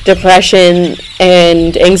depression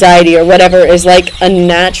and anxiety or whatever is like a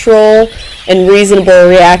natural and reasonable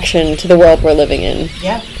reaction to the world we're living in.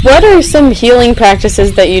 Yeah. What are some healing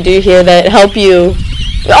practices that you do here that help you,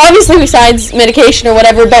 obviously besides medication or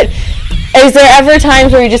whatever, but is there ever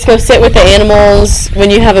times where you just go sit with the animals when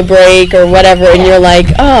you have a break or whatever, and you're like,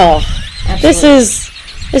 oh,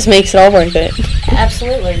 this makes it all worth it?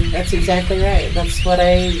 Absolutely. That's exactly right. That's what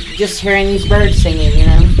just hearing these birds singing, you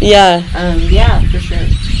know? Yeah. Yeah, for sure.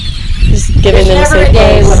 Just giving There's them never safe a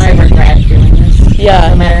day place. when I regret doing this. Yeah.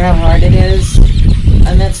 No matter how hard it is.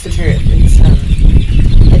 And that's the truth.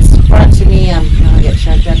 It's brought to me, I'll get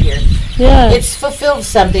choked up here. Yeah. It's fulfilled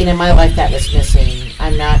something in my life that was missing.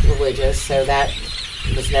 I'm not religious, so that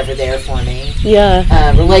was never there for me. Yeah.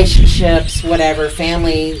 Relationships, whatever,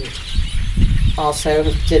 family also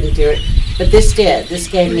didn't do it. But this did. This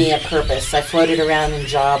gave me a purpose. I floated around in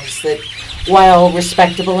jobs that, while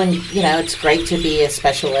respectable and, it's great to be a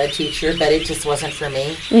special ed teacher, but it just wasn't for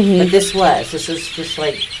me. Mm-hmm. But this is just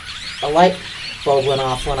like a light bulb went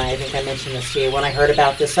off when I think I mentioned this to you, when I heard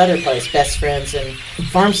about this other place, Best Friends and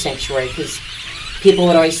Farm Sanctuary, because people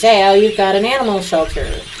would always say, oh, you've got an animal shelter.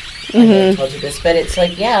 I told you this, but it's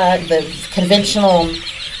like, yeah, the conventional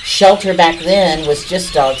shelter back then was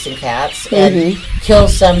just dogs and cats, and kill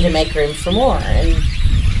some to make room for more. And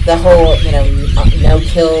the whole,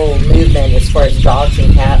 no-kill movement as far as dogs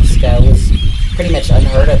and cats go was pretty much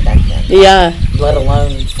unheard of back then. Yeah. Let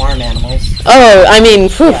alone farm animals. Oh, I mean,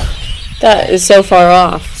 that is so far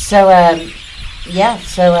off. So,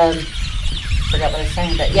 forgot what I was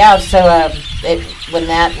saying, but yeah, so when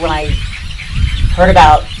I heard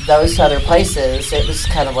about those other places, it was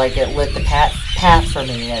kind of like it lit the path for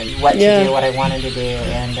me and what to do, what I wanted to do,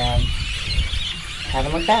 and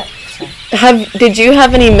haven't looked back. So. Did you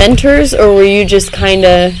have any mentors, or were you just kind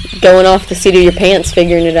of going off the seat of your pants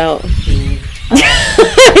figuring it out?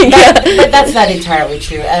 But that's not entirely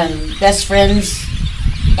true. Best Friends,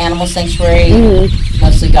 Animal Sanctuary,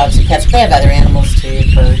 mostly dogs and cats. But they have other animals too,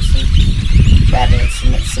 birds and rabbits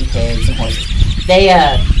and some pigs and horses.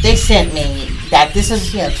 They sent me back. This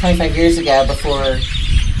is 25 years ago, before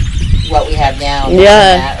what we have now.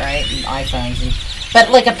 Yeah. Right, and iPhones, but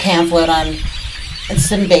like a pamphlet on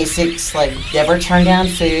some basics, like never turn down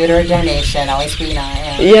food or a donation, always be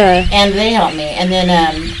nice. Yeah. And they helped me. And then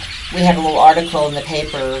we had a little article in the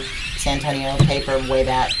paper, San Antonio paper, way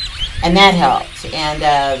back, and that helped. And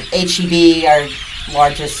H-E-B, our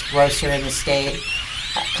largest grocer in the state,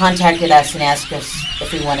 contacted us and asked us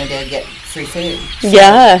if we wanted to get free food. So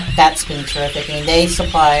that's been terrific. I mean, they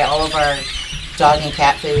supply all of our dog and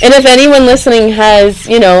cat food. And if anyone listening has,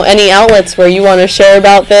 any outlets where you want to share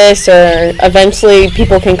about this, or eventually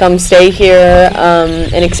people can come stay here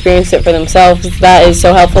and experience it for themselves, that is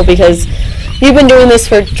so helpful, because you've been doing this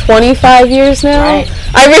for 25 years now. Right.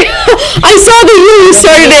 I saw the year you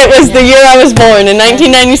started it was the year I was born, in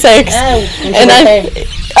 1996.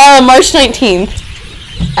 And March 19th.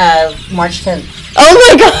 March 10th. Oh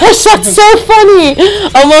my gosh, that's so funny!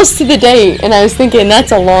 Almost to the date, and I was thinking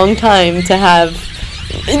that's a long time to have.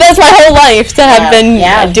 That's my whole life to have been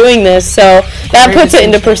doing this, so that puts it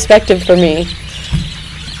into perspective for me.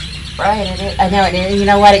 Right, I know it. You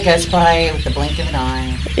know what? It goes by with the blink of an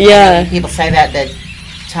eye. Yeah. People say that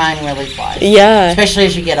time really flies. Yeah. Especially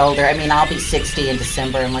as you get older. I mean, I'll be 60 in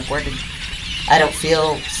December. I'm like, I don't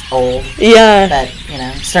feel old. Yeah. But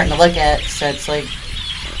I'm starting to look at it, so it's like.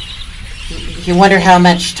 You wonder how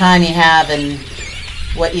much time you have and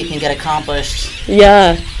what you can get accomplished in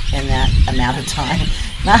that amount of time.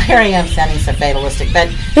 Not here I am sounding so fatalistic, but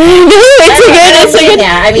it's good.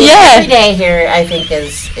 Yeah, I mean, every day here I think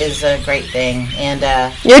is a great thing, and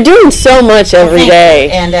you're doing so much every day.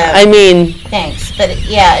 And I mean, thanks, but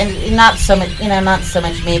and not so much, not so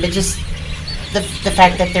much me, but just the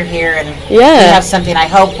fact that they're here and we have something I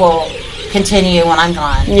hope will continue when I'm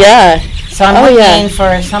gone. Yeah. So I'm looking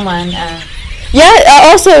for someone.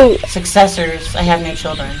 Also successors. I have no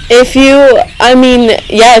children. If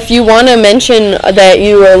you want to mention that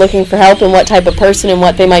you are looking for help and what type of person and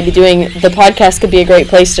what they might be doing, the podcast could be a great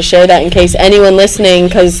place to share that in case anyone listening,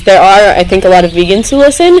 because there are, I think, a lot of vegans who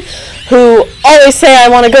listen who always say, I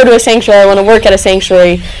want to go to a sanctuary, I want to work at a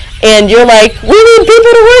sanctuary, and you're like, we need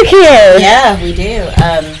people to work here. Yeah, we do.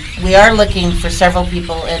 We are looking for several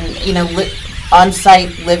people, and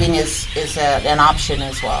on-site living is an option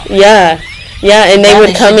as well. Yeah. Yeah, and they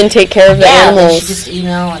would come and take care of the animals. Yeah, just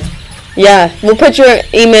email and. Yeah, we'll put your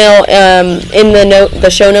email in the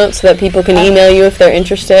show notes so that people can email you if they're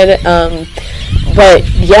interested. But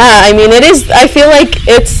yeah, I mean, it is. I feel like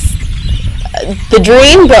it's the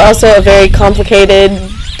dream, but also a very complicated,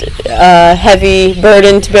 heavy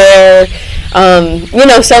burden to bear.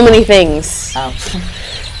 So many things. Oh.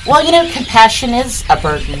 Well, compassion is a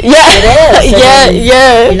burden. Yeah. It is.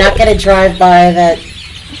 Yeah. You're not going to drive by that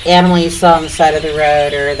animal you saw on the side of the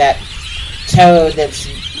road, or that toad that's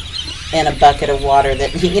in a bucket of water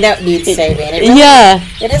that needs saving.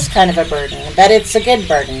 It is kind of a burden, but it's a good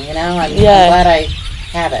burden. I'm glad I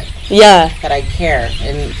have it. Yeah. That I care,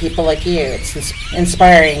 and people like you. It's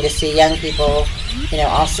inspiring to see young people.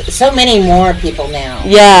 Also so many more people now.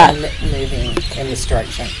 Yeah. Moving in this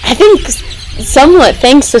direction. I think somewhat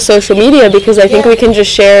thanks to social media, because I think we can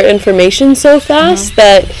just share information so fast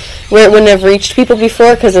that where it wouldn't have reached people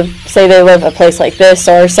before, because of, say, they live a place like this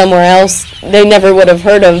or somewhere else, they never would have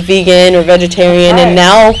heard of vegan or vegetarian, and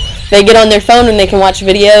now they get on their phone and they can watch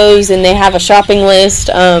videos and they have a shopping list.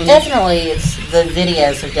 Definitely, the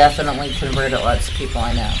videos have definitely converted lots of people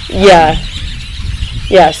I know. Yeah.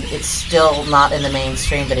 Yes. It's still not in the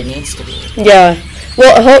mainstream, but it needs to be. Yeah.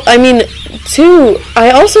 Well, too,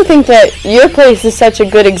 I also think that your place is such a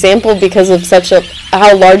good example because of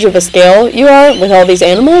how large of a scale you are with all these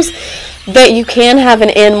animals, that you can have an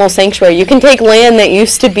animal sanctuary. You can take land that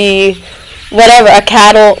used to be whatever,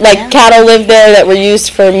 cattle lived there that were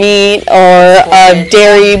used for meat or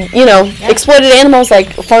dairy, exploited animals,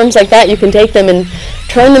 like farms like that. You can take them and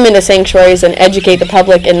turn them into sanctuaries and educate the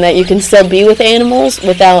public, and that you can still be with animals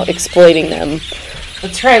without exploiting them.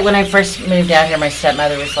 That's right. When I first moved out here, my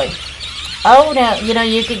stepmother was like, "Oh, now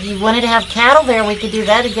you wanted to have cattle there. We could do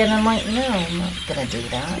that again." I'm like, "No, I'm not gonna do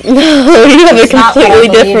that." No, you have a completely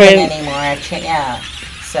different anymore.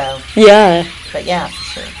 So yeah. But yeah,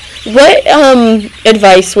 for sure. What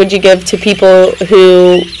advice would you give to people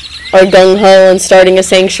who are gung-ho on starting a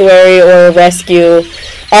sanctuary or a rescue?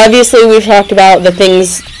 Obviously, we've talked about the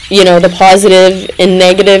things, the positive and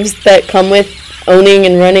negatives that come with owning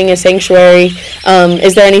and running a sanctuary.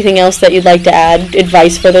 Is there anything else that you'd like to add,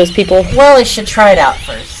 advice for those people? Well, they should try it out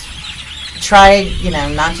first. Try,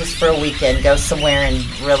 not just for a weekend. Go somewhere and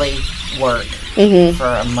really work for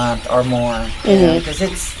a month or more. Because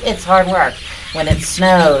it's hard work. When it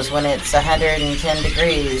snows, when it's 110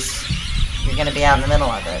 degrees, you're going to be out in the middle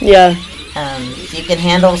of it. Yeah. If you can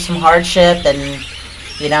handle some hardship and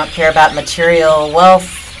you don't care about material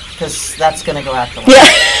wealth, because that's going to go out the window.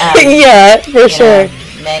 Yeah, for sure.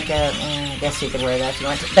 I guess you could wear that if you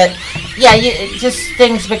want to. But, yeah,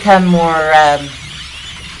 things become more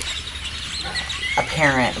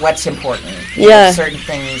apparent. What's important. Certain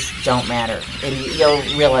things don't matter. And you'll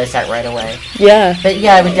realize that right away. Yeah. But,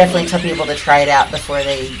 yeah, I would definitely tell people to try it out before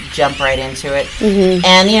they jump right into it. Mm-hmm.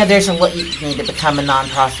 And, there's you need to become a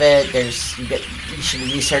nonprofit. You should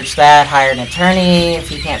research that, hire an attorney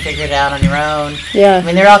if you can't figure it out on your own. Yeah.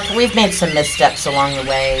 I mean, we've made some missteps along the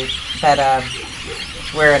way, but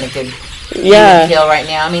we're in a good deal right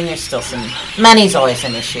now. I mean, there's still money's always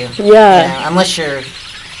an issue. Yeah. Unless you're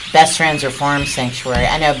Best Friends or Farm Sanctuary.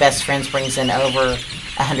 I know Best Friends brings in over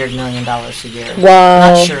 $100 million a year. Wow.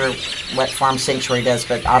 I'm not sure what Farm Sanctuary does,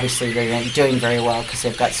 but obviously they're doing very well because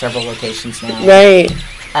they've got several locations now. Right.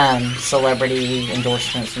 Celebrity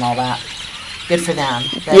endorsements and all that. Good for them.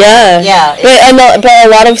 But, yeah. But a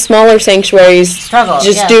lot of smaller sanctuaries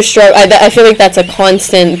do struggle. I feel like that's a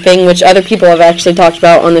constant thing, which other people have actually talked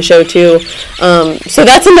about on the show too. So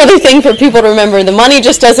that's another thing for people to remember. The money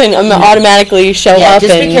just doesn't automatically show up.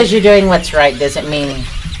 Just because you're doing what's right doesn't mean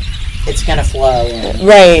it's going to flow.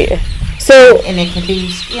 Right. So and it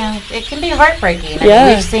can be heartbreaking.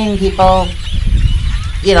 Yeah. We've seen people,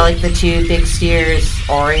 like the two big steers,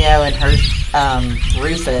 Oreo and her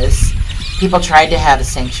Rufus. People tried to have a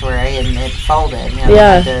sanctuary and it folded. They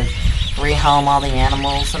had to rehome all the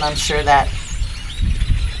animals, and I'm sure that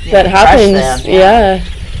happens. Them, yeah.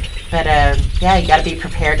 But you got to be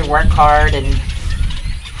prepared to work hard and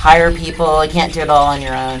hire people. You can't do it all on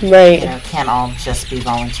your own. Right. It can't all just be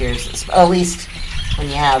volunteers. At least when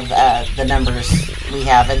you have the numbers we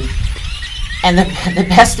have, and the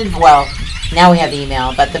best now we have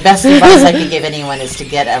email, but the best advice I could give anyone is to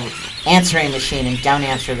get a answering machine and don't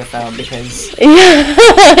answer the phone, because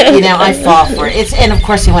I fall for it. And of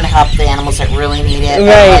course you want to help the animals that really need it.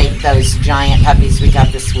 Right. Like those giant puppies we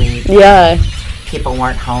got this week. Yeah. People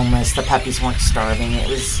weren't homeless. The puppies weren't starving. It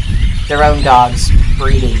was their own dogs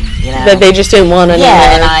breeding. That they just didn't want anymore.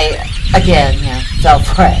 Yeah, and I fell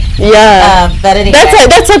for it. Yeah. But anyway,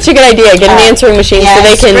 that's such a good idea. Get an answering machine so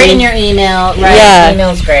they can. Great in your email. Right. Yeah.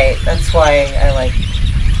 Email's great. That's why I like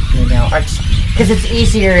email. Because it's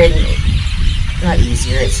easier and not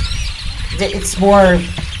easier. It's more.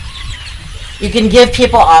 You can give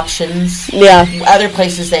people options. Yeah. Other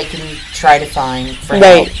places they can try to find for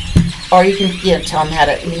help. Or you can, tell them how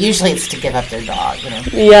to. Usually, it's to give up their dog,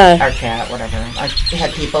 Yeah. or cat, whatever. I've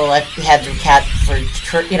had the cat for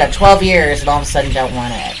 12 years, and all of a sudden don't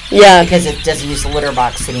want it. Yeah. Because it doesn't use the litter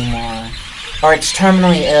box anymore, or it's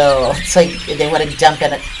terminally ill. It's like they want to dump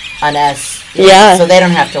it on us. Yeah. So they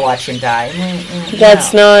don't have to watch him die.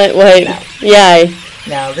 That's not what. No. Yeah.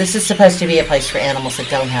 No, this is supposed to be a place for animals that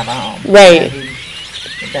don't have a home. Right.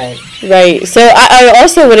 Right. So I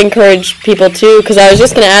also would encourage people too, because I was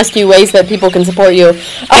just going to ask you ways that people can support you.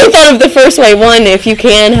 I thought of the first way. One, if you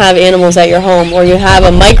can have animals at your home, or you have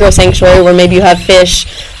a micro sanctuary where maybe you have fish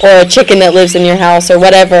or a chicken that lives in your house or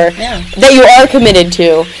whatever that you are committed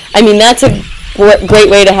to. I mean, that's a great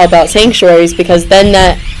way to help out sanctuaries, because then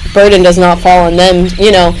that burden does not fall on them.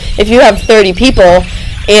 If you have 30 people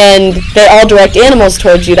and they all direct animals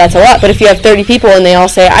towards you, that's a lot. But if you have 30 people and they all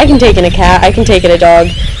say, I can take in a cat, I can take in a dog,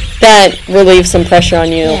 that relieves some pressure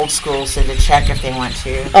on you. Old school, so to check if they want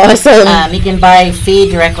to. Awesome. You can buy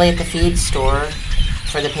feed directly at the feed store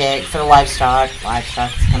for the pig, for the livestock.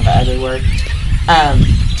 Livestock is kind of an ugly word.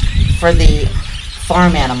 For the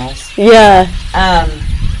farm animals. Yeah.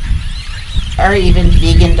 Or even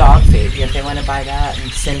vegan dog food, if they want to buy that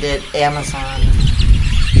and send it Amazon.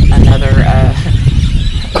 Another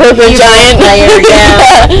corporate giant player,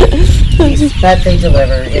 but they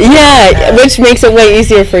deliver. Yeah, which makes it way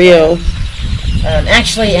easier for you.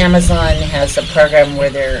 Actually, Amazon has a program where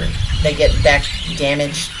they get back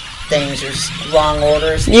damaged things or wrong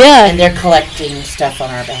orders. Yeah, and they're collecting stuff on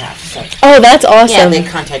our behalf. So. Oh, that's awesome. Yeah, they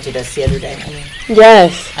contacted us the other day.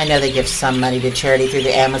 Yes. I know they give some money to charity through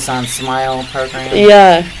the Amazon Smile program.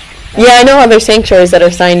 Yeah. Yeah, I know other sanctuaries that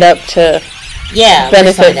are signed up to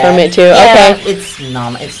benefit from it too. Yeah, okay. It's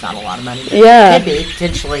not a lot of money. Yeah. Could be,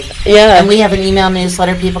 potentially. Yeah. And we have an email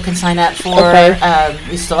newsletter people can sign up for. Okay.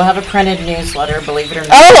 We still have a printed newsletter, believe it or not.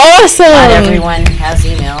 Oh, awesome. Not everyone has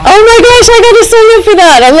email. Oh my gosh, I got to sign up for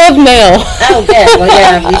that. I love mail. Oh, good. Well,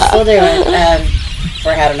 yeah, we still do it.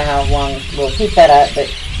 For I don't know how long we'll keep that up, but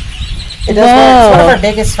it does work. It's one of our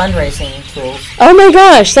biggest fundraising tools. Oh my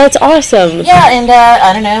gosh, that's awesome. Yeah, and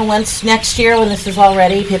I don't know, once next year when this is all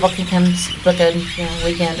ready, people can come book a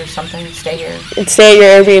weekend or something, stay here. And stay at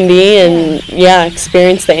your Airbnb and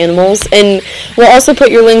experience the animals. And we'll also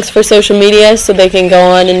put your links for social media so they can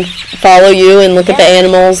go on and follow you and look at the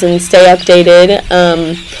animals and stay updated.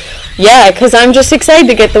 Because I'm just excited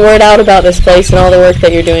to get the word out about this place and all the work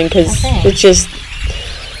that you're doing, because it just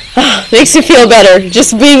makes you feel better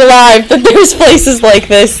just being alive, that there's places like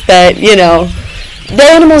this that, the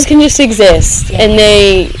animals can just exist, and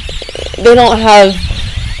they don't have,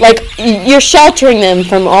 you're sheltering them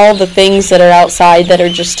from all the things that are outside that are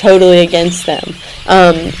just totally against them.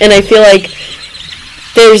 And I feel like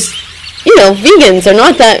there's, vegans are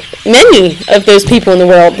not that many of those people in the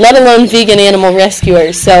world, let alone vegan animal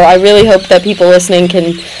rescuers. So I really hope that people listening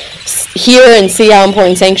can hear and see how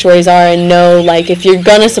important sanctuaries are, and know, if you're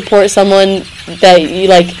gonna support someone that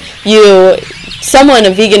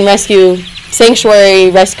a vegan rescue,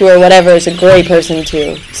 sanctuary rescuer, whatever, is a great person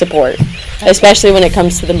to support, especially when it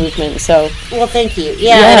comes to the movement. So. Well, thank you.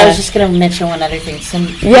 Yeah, and I was just gonna mention one other thing. Some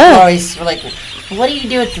people always were like, what do you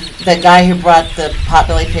do with the guy who brought the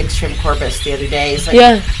potbelly pigs from Corpus the other day? He's like,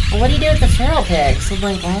 well, what do you do with the feral pigs? I'm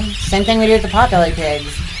like, well, same thing we do with the potbelly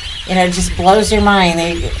pigs. It just blows their mind.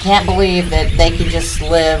 They can't believe that they can just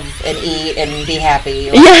live and eat and be happy.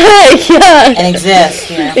 And exist,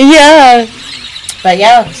 Yeah. But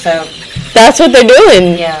so. That's what they're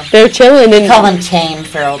doing. Yeah. They're chilling. We call them tame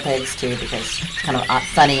feral pigs, too, because it's kind of a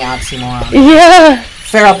funny oxymoron. Yeah.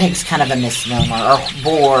 Feral pig's kind of a misnomer, or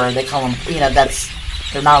boar. They call them,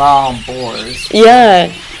 they're not all boars.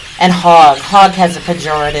 Yeah. And hog. Hog has a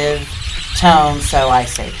pejorative tone, so I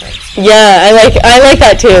say pigs. Yeah, I like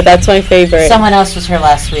that too. That's my favorite. Someone else was here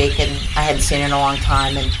last week, and I hadn't seen her in a long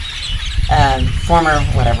time, and former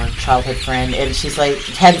childhood friend, and she's like,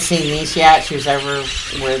 hadn't seen these yet. She was over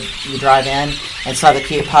where you drive in and saw the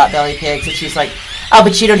cute potbelly pigs, and she's like, oh,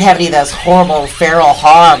 but you don't have any of those horrible feral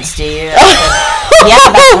hogs, do you? Yeah,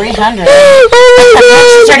 about 300.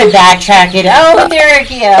 She started backtracking. Oh, they're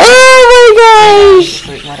cute. Oh my gosh.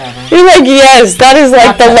 Whatever. You're like, yes, that is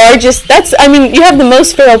the largest. You have the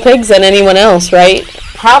most feral pigs than anyone else, right?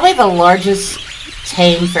 Probably the largest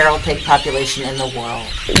tame feral pig population in the world.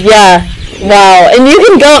 Yeah. Wow. And you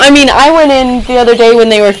can go, I went in the other day when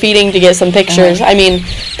they were feeding to get some pictures.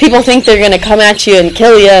 People think they're going to come at you and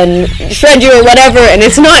kill you and shred you or whatever, and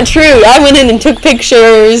it's not true. I went in and took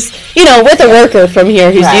pictures, with a worker from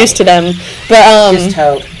here who's used to them. But, just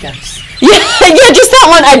hope. Yeah, just that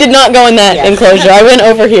one. I did not go in that enclosure. I went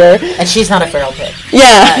over here. And she's not a feral pig.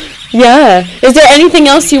 Yeah. Yeah. Is there anything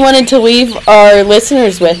else you wanted to leave our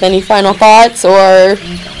listeners with? Any final thoughts or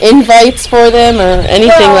invites for them or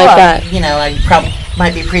anything like that? I probably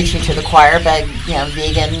might be preaching to the choir, but,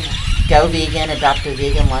 vegan, go vegan, adopt a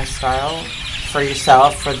vegan lifestyle for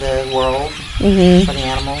yourself, for the world, for the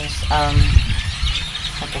animals.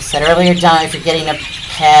 Like I said earlier, if you're getting a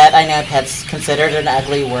pet, I know pet's considered an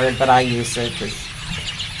ugly word, but I use it because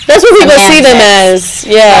that's what people see them as.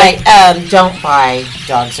 Yeah. Right. Don't buy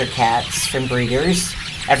dogs or cats from breeders.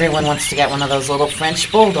 Everyone wants to get one of those little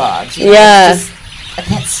French bulldogs. I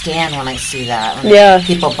can't stand when I see that. When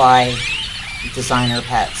people buy designer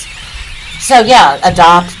pets. So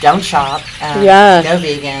adopt, don't shop. Go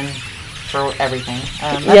vegan for everything.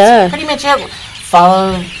 That's pretty much it.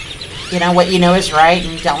 Follow, what you know is right,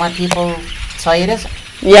 and don't let people tell you it isn't.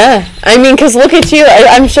 Yeah, I mean, because look at you.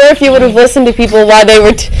 I'm sure if you would have listened to people while they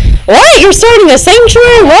were, what? You're starting a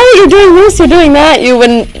sanctuary? What? You're doing this, you're doing that. You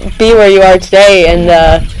wouldn't be where you are today. And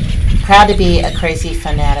proud to be a crazy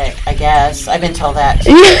fanatic, I guess. I've been told that.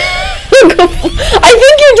 I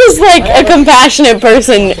think you're just like a compassionate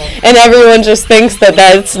person, and everyone just thinks that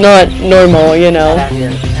that's not normal,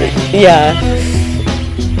 Yeah.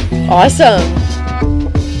 Awesome.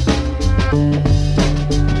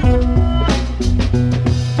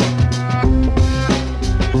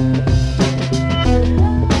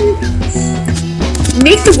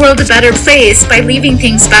 Make the world a better place by leaving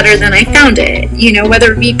things better than I found it.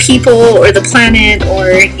 Whether it be people or the planet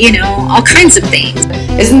or, all kinds of things.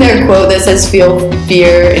 Isn't there a quote that says feel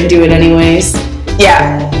fear and do it anyways?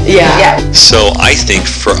 Yeah. So I think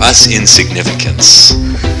for us insignificants,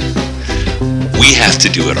 we have to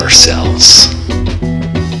do it ourselves.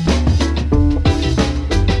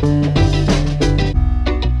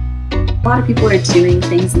 A lot of people are doing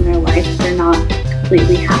things in their life they're not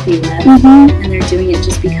completely happy with, and they're doing it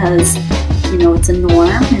just because it's a norm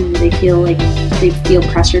and they feel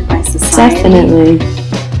pressured by society. Definitely.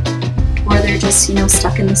 Or they're just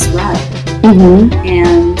stuck in this rut,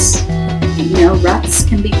 and ruts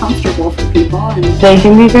can be comfortable for people, and they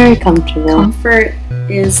can be very comfortable. Comfort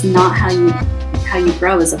is not how you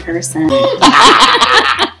grow as a person.